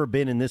has ever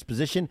been in this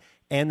position,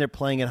 and they're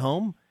playing at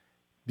home.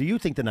 Do you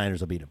think the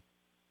Niners will beat them?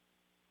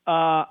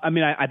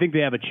 I think they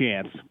have a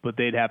chance, but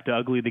they'd have to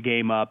ugly the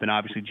game up, and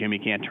obviously Jimmy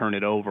can't turn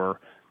it over.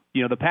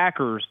 The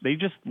Packers, they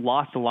just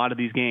lost a lot of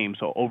these games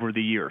over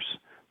the years.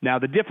 Now,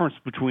 the difference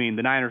between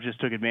the Niners just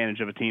took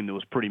advantage of a team that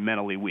was pretty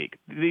mentally weak.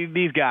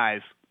 These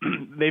guys,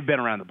 they've been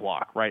around the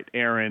block, right?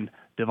 Aaron,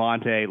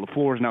 Devontae,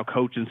 LaFleur's now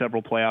coaching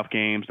several playoff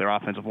games. Their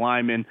offensive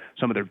linemen,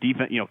 some of their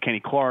defense, Kenny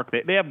Clark.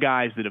 They have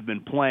guys that have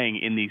been playing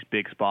in these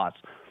big spots.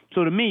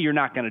 So to me, you're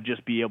not going to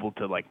just be able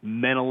to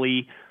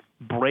mentally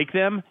break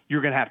them.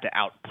 You're going to have to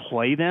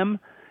outplay them,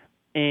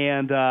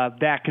 and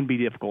that can be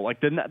difficult.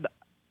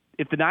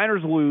 If the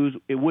Niners lose,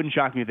 it wouldn't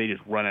shock me if they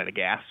just run out of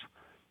gas.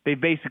 They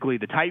basically,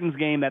 the Titans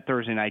game, that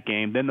Thursday night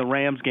game, then the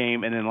Rams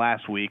game, and then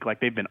last week,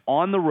 they've been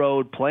on the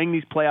road playing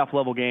these playoff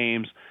level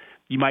games.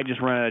 You might just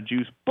run out of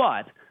juice.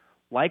 But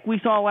like we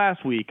saw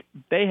last week,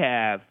 they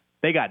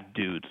got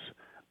dudes.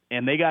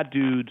 And they got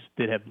dudes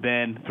that have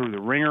been through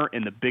the ringer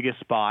in the biggest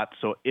spots.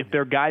 So if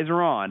their guys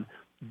are on,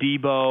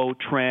 Debo,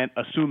 Trent,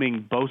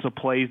 assuming Bosa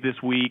plays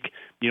this week,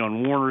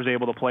 and Warner's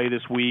able to play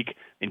this week,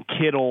 and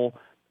Kittle,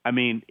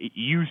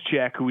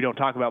 Juszczyk, who we don't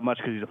talk about much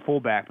because he's a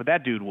fullback, but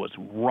that dude was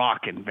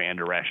rocking Van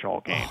Der Esch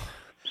all game.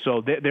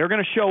 So they're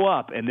going to show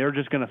up, and they're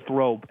just going to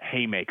throw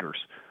haymakers.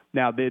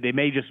 Now, they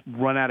may just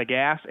run out of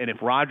gas, and if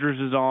Rodgers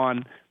is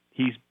on,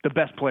 he's the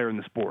best player in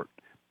the sport.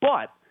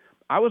 But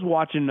I was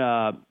watching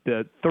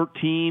the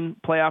 13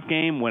 playoff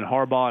game when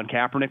Harbaugh and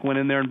Kaepernick went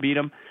in there and beat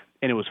them,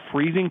 and it was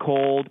freezing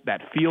cold.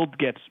 That field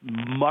gets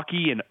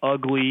mucky and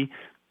ugly.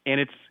 And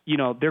it's,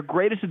 their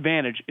greatest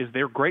advantage is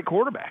their great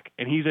quarterback,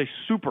 and he's a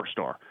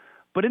superstar.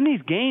 But in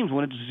these games,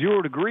 when it's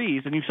 0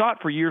 degrees, and you saw it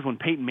for years when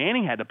Peyton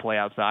Manning had to play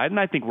outside, and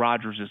I think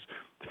Rodgers is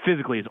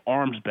physically, his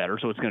arm's better,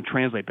 so it's going to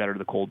translate better to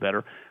the cold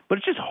better. But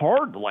it's just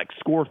hard to,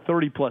 score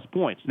 30-plus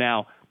points.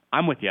 Now,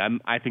 I'm with you.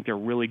 I think they're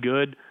really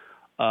good,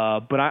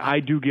 but I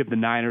do give the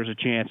Niners a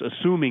chance,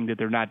 assuming that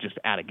they're not just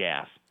out of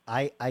gas.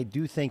 I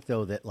do think,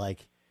 though, that,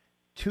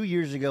 2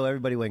 years ago,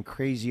 everybody went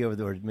crazy or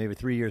maybe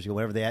 3 years ago,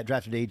 whenever they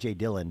drafted A.J.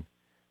 Dillon.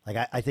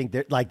 I think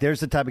there's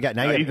the type of guy.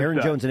 Now you have Aaron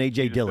Jones and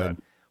A.J.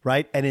 Dillon,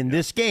 right? And in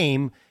this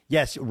game,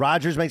 yes,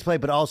 Rodgers makes play,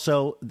 but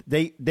also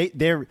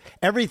they're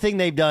everything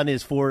they've done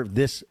is for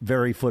this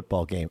very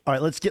football game. All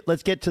right, let's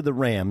get to the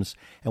Rams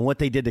and what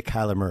they did to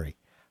Kyler Murray.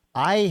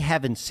 I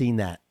haven't seen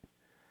that.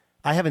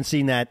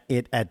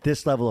 At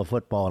this level of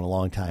football in a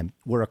long time,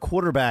 where a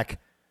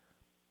quarterback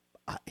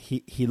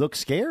he looks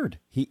scared.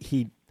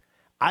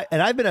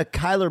 I've been a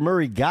Kyler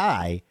Murray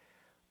guy.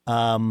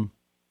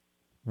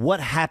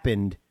 What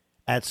happened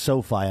at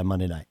SoFi on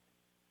Monday night?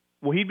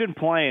 Well, he'd been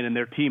playing, and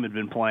their team had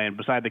been playing,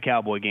 beside the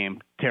Cowboy game,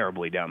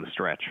 terribly down the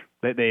stretch.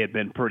 They had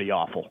been pretty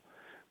awful.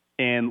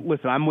 And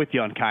listen, I'm with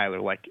you on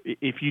Kyler. Like,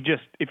 if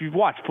you've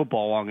watched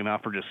football long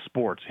enough or just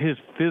sports, his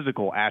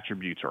physical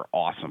attributes are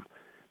awesome.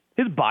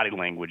 His body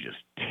language is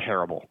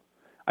terrible.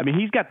 I mean,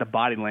 he's got the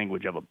body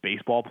language of a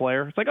baseball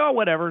player. It's like, oh,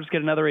 whatever, just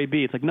get another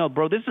AB. It's like, no,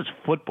 bro, this is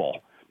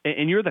football.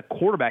 And you're the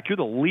quarterback. You're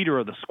the leader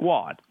of the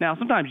squad. Now,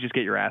 sometimes you just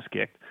get your ass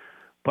kicked.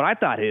 But I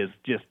thought his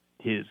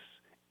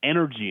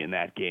energy in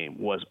that game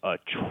was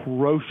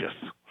atrocious.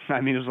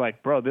 I mean, it was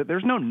like, bro,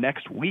 there's no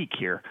next week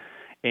here.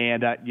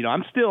 And, I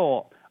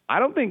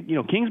don't think,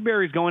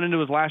 Kingsbury's going into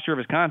his last year of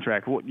his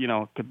contract.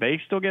 Could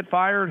they still get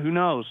fired? Who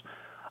knows?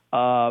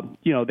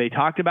 They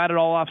talked about it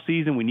all off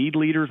season. We need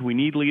leaders.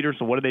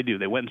 So what do?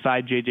 They went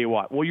inside J.J.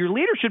 Watt. Well, your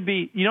leader should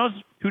be,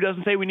 who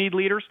doesn't say we need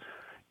leaders?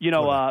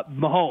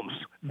 Mahomes,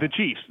 the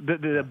Chiefs,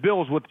 the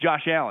Bills with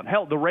Josh Allen.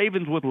 Hell, the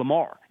Ravens with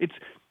Lamar.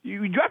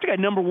 You draft a guy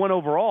number 1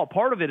 overall.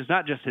 Part of it is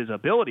not just his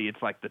ability.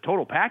 It's like the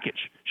total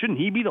package. Shouldn't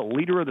he be the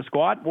leader of the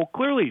squad? Well,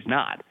 clearly he's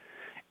not.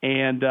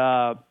 And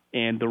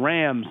the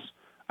Rams,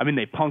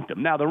 they punked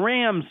him. Now, the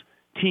Rams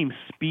team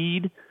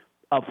speed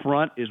up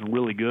front is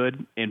really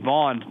good, and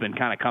Vaughn's been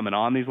kind of coming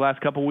on these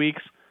last couple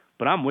weeks.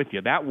 But I'm with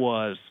you. That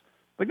was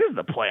 – this is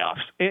the playoffs.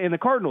 And the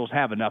Cardinals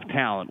have enough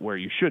talent where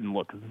you shouldn't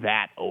look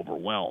that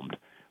overwhelmed.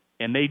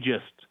 And they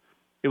just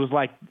 – it was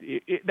like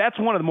that's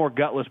one of the more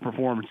gutless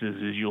performances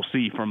as you'll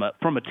see from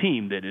a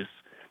team that is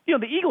 –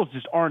 the Eagles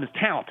just aren't as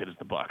talented as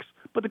the Bucs.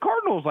 But the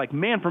Cardinals, like,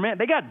 man for man,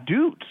 they got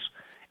dudes.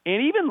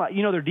 And even, like,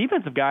 their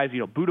defensive guys,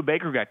 Budda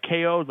Baker got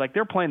KO'd. Like,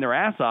 they're playing their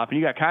ass off. And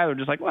you got Kyler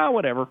just like, well,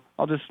 whatever.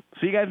 I'll just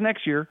see you guys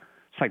next year.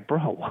 It's like,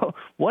 bro,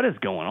 what is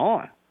going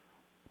on?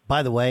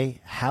 By the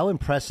way, how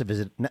impressive is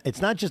it?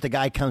 It's not just a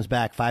guy comes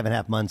back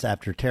 5.5 months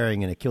after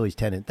tearing an Achilles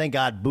tendon. Thank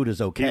God Buddha's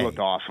okay. He looked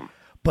awesome.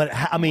 But,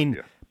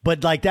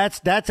 but like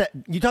that's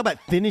you talk about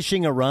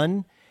finishing a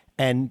run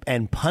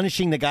and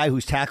punishing the guy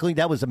who's tackling.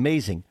 That was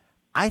amazing.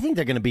 I think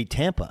they're going to beat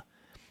Tampa.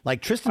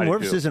 Like, Tristan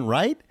Wirfs isn't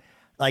right.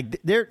 Like,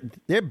 they're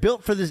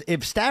built for this.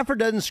 If Stafford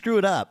doesn't screw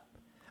it up,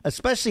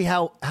 especially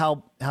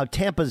how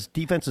Tampa's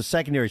defensive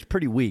secondary is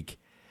pretty weak,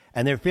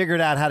 and they're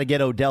figuring out how to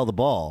get Odell the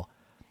ball,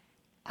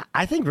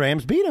 I think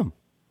Rams beat him.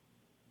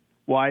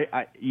 Well,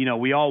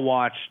 we all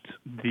watched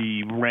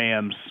the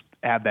Rams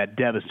have that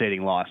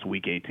devastating loss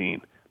Week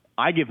 18.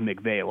 I give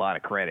McVay a lot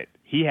of credit.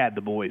 He had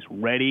the boys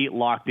ready,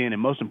 locked in,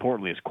 and most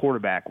importantly, his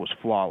quarterback was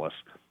flawless.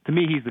 To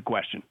me, he's the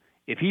question.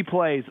 If he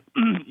plays,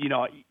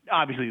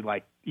 obviously,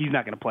 like, he's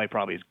not going to play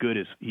probably as good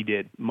as he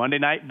did Monday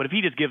night, but if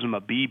he just gives them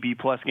a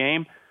B-plus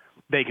game,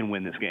 they can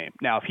win this game.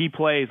 Now, if he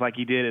plays like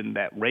he did in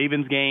that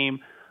Ravens game,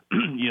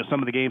 some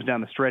of the games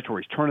down the stretch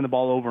where he's turning the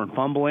ball over and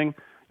fumbling,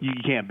 you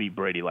can't beat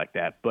Brady like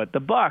that. But the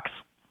Bucs,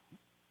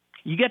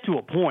 you get to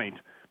a point.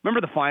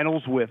 Remember the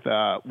finals with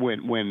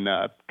when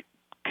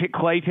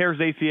Clay tears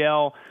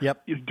ACL,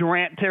 yep.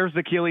 Durant tears the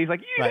Achilles. Like,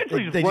 you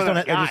eventually they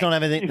just don't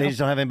have anything. They just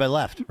don't have anybody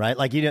left, right?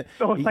 Like, you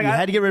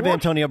had to get rid of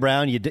Antonio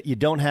Brown. You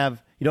don't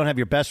have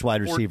your best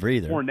wide receiver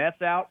either.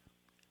 Fournette's out.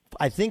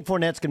 I think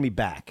Fournette's going to be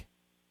back.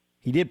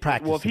 He did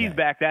practice. Well, if he's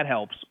back, that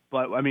helps.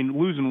 But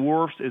losing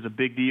Wirfs is a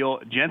big deal.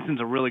 Jensen's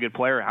a really good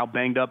player. How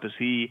banged up is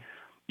he?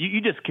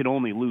 You just can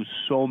only lose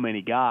so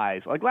many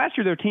guys. Like, last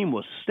year, their team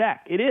was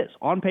stacked. It is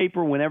on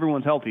paper when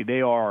everyone's healthy.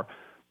 They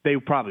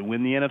probably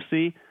win the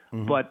NFC.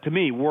 Mm-hmm. But to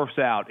me, Wirfs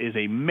out is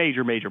a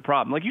major, major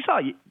problem. Like you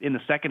saw in the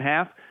second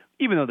half,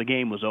 even though the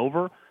game was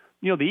over,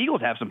 the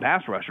Eagles have some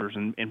pass rushers,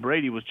 and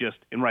Brady was just,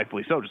 and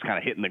rightfully so, just kind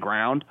of hitting the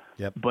ground.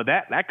 Yep. But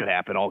that could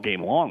happen all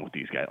game long with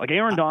these guys. Like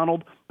Aaron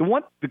Donald,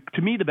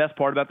 to me, the best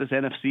part about this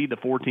NFC, the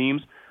 4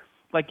 teams,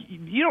 like,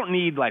 you don't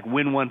need, like,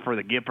 win one for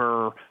the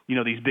Gipper,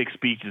 these big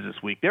speeches this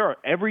week.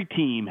 Every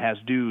team has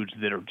dudes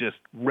that are just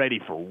ready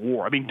for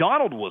war.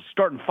 Donald was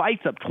starting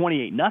fights up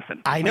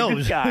 28-0. I know.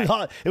 This guy,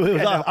 it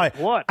was all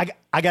right.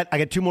 I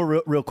got 2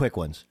 more real quick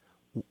ones.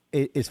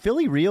 Is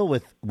Philly real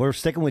with we're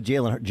sticking with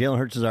Jalen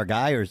Hurts as our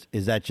guy, or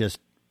is that just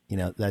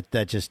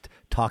that just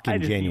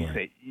talking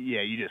January?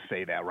 You just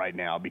say that right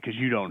now because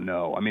you don't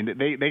know.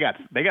 They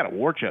got a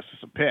war chest as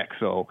a pick.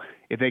 So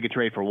if they could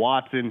trade for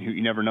Watson, who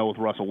you never know with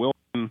Russell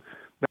Wilson.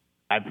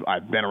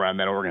 I've been around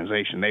that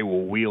organization. They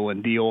will wheel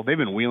and deal. They've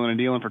been wheeling and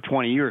dealing for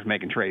 20 years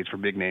making trades for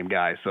big-name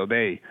guys. But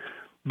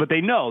they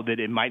know that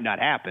it might not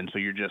happen, so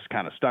you're just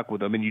kind of stuck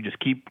with them, and you just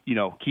keep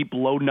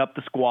loading up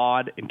the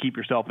squad and keep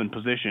yourself in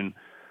position.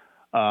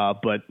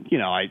 But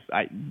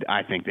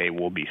I think they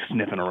will be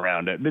sniffing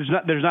around it. There's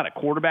not a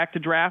quarterback to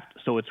draft,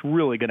 so it's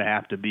really going to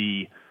have to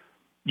be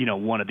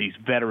one of these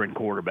veteran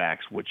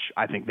quarterbacks, which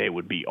I think they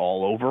would be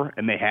all over,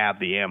 and they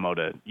have the ammo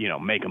to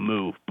make a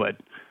move, but.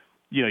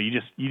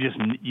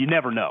 You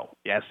never know.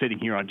 Yeah, sitting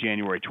here on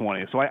January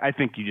 20th. So I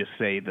think you just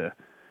say the,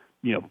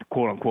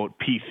 quote unquote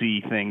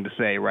PC thing to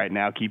say right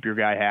now. Keep your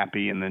guy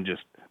happy, and then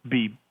just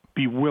be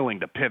willing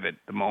to pivot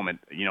the moment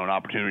an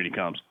opportunity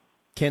comes.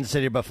 Kansas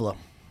City or Buffalo?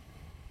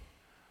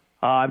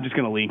 I'm just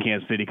going to lean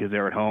Kansas City because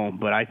they're at home.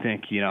 But I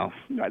think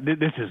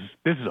this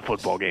is a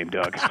football game,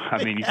 Doug.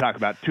 You talk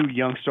about 2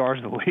 young stars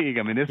in the league.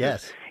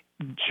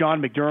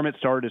 Sean McDermott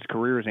started his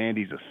career as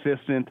Andy's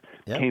assistant,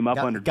 came up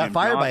under got Jim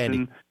fired Johnson. by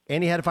Andy.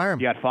 Andy had to fire him.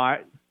 He got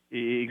fired.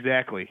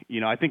 Exactly.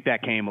 I think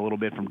that came a little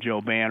bit from Joe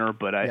Banner,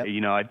 but I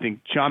think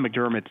Sean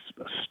McDermott's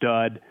a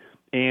stud.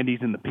 Andy's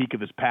in the peak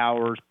of his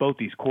powers. Both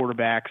these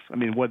quarterbacks. I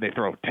mean, what did they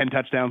throw? 10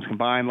 touchdowns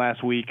combined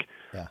last week.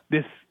 Yeah.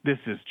 This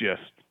is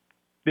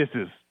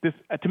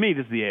to me,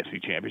 this is the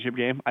AFC Championship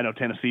game. I know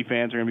Tennessee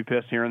fans are going to be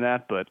pissed hearing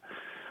that, but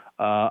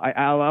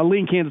I'll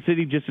lean Kansas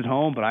City just at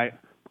home. But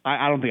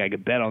I don't think I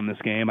could bet on this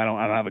game. I don't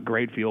have a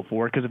great feel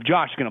for it because if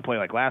Josh is going to play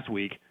like last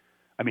week.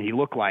 I mean, he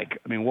looked like.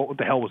 I mean, what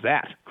the hell was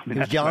that? I mean,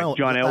 that's John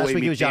Elway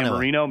meets Dan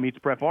Marino meets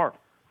Brett Favre.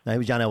 No, he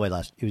was John Elway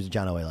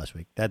last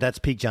week. That's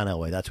peak John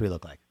Elway. That's what he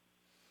looked like.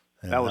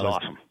 That was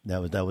awesome.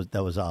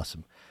 That was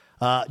awesome.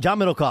 John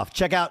Middlecoff,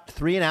 check out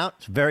 3 and Out.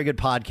 It's a very good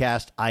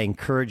podcast. I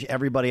encourage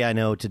everybody I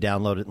know to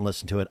download it and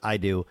listen to it. I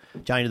do.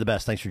 Johnny, you're the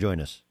best. Thanks for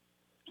joining us.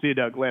 See you,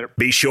 Doug. Later.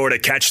 Be sure to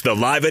catch the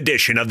live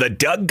edition of the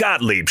Doug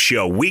Gottlieb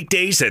Show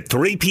weekdays at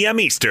 3 p.m.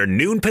 Eastern,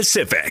 noon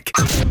Pacific.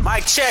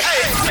 Mic check.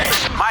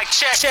 Mic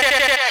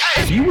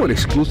check. Do you want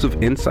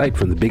exclusive insight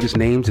from the biggest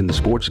names in the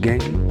sports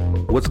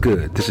game? What's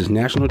good? This is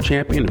national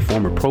champion and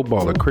former pro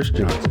baller Chris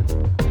Johnson.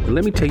 And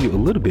let me tell you a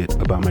little bit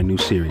about my new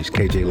series,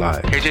 KJ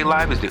Live. KJ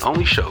Live is the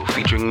only show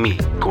featuring me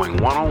going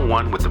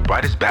one-on-one with the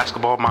brightest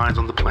basketball minds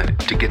on the planet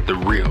to get the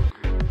real.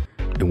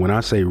 And when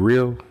I say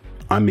real,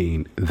 I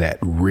mean that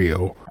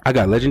real. I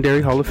got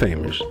legendary Hall of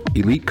Famers,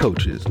 elite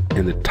coaches,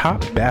 and the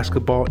top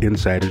basketball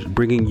insiders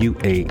bringing you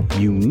a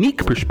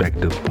unique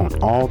perspective on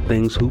all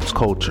things hoops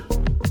culture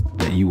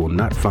that you will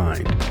not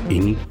find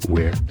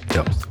anywhere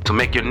else. So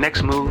make your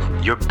next move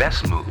your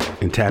best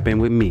move and tap in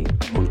with me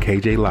on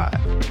KJ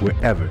Live,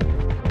 wherever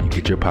you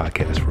get your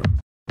podcast from.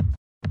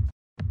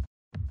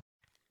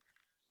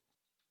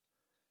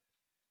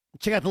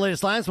 Check out the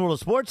latest lines in the world of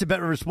sports at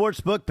BetRivers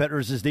Sportsbook.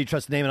 BetRivers is the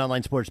trusted name in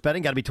online sports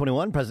betting. Got to be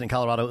 21, present in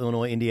Colorado,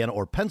 Illinois, Indiana,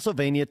 or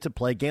Pennsylvania to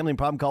play. Gambling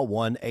problem, call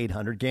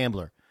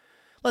 1-800-GAMBLER.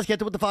 Let's get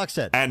to what the Fox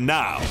said. And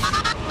now.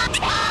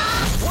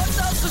 What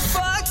does the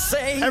Fox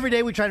say? Every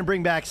day we try to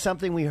bring back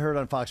something we heard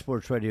on Fox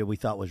Sports Radio we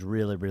thought was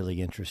really,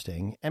 really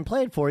interesting and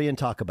play it for you and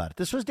talk about it.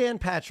 This was Dan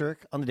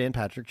Patrick on the Dan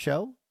Patrick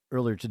Show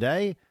earlier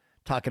today,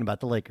 talking about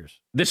the Lakers.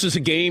 This is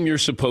a game you're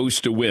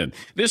supposed to win.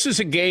 This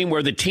is a game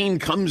where the team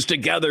comes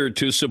together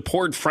to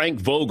support Frank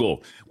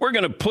Vogel. We're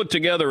going to put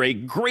together a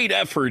great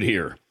effort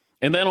here.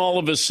 And then all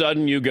of a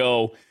sudden you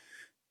go,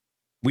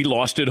 we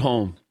lost at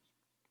home.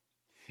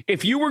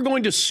 If you were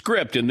going to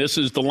script, and this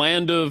is the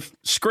land of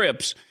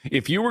scripts,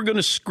 if you were going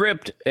to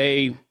script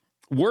a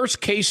worst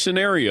case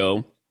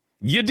scenario,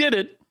 you did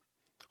it.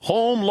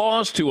 Home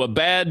loss to a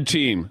bad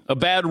team, a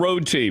bad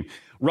road team.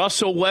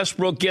 Russell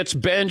Westbrook gets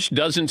benched,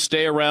 doesn't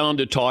stay around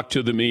to talk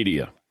to the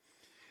media.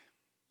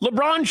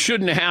 LeBron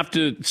shouldn't have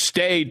to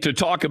stay to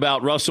talk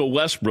about Russell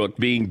Westbrook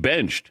being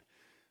benched.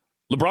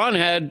 LeBron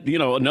had,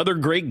 another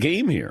great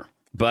game here.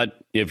 But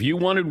if you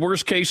wanted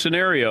worst case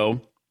scenario,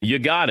 you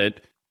got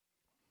it.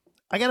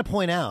 I got to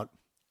point out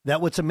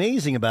that what's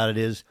amazing about it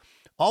is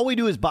all we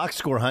do is box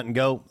score hunt and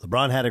go,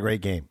 LeBron had a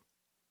great game.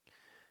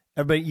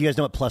 Everybody, you guys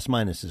know what plus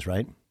minus is,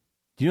 right?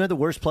 Do you know the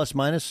worst plus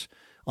minus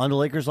on the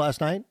Lakers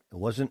last night? It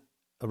wasn't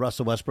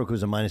Russell Westbrook, who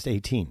was a minus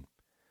 18. It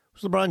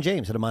was LeBron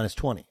James at a minus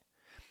 20.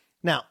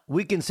 Now,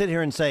 we can sit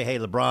here and say, hey,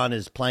 LeBron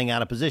is playing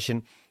out of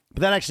position,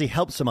 but that actually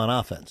helps him on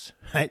offense,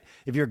 right?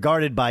 If you're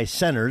guarded by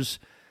centers,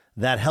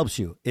 that helps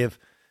you. If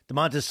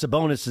Domantas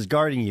Sabonis is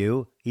guarding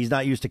you, he's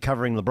not used to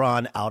covering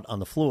LeBron out on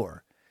the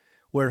floor.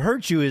 Where it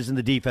hurts you is in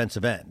the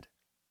defensive end.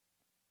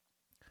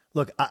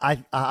 Look,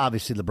 I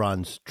obviously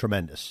LeBron's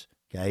tremendous,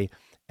 okay?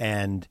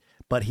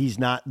 But he's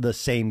not the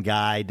same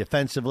guy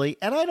defensively.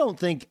 And I don't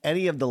think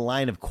any of the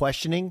line of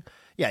questioning,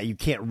 you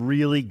can't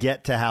really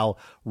get to how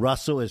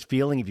Russell is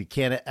feeling if you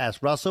can't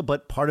ask Russell.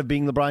 But part of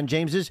being LeBron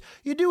James is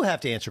you do have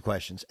to answer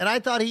questions. And I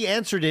thought he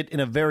answered it in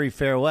a very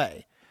fair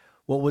way.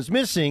 What was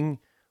missing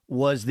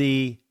was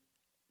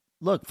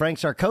look,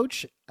 Frank's our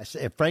coach.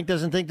 If Frank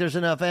doesn't think there's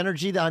enough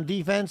energy on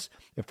defense,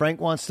 if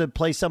Frank wants to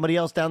play somebody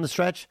else down the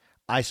stretch,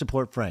 I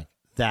support Frank.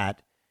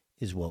 That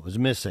is what was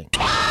missing.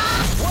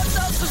 What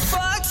does the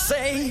Fox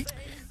say?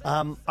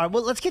 All right,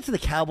 well, let's get to the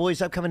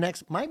Cowboys upcoming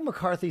next. Mike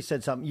McCarthy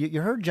said something.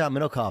 You heard John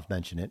Middlecoff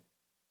mention it.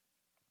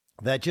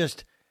 That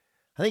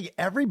I think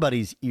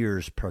everybody's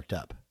ears perked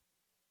up.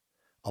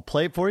 I'll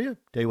play it for you.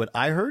 Tell you what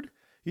I heard.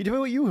 You tell me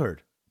what you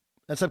heard.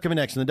 That's upcoming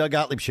next on the Doug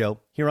Gottlieb Show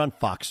here on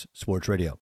Fox Sports Radio.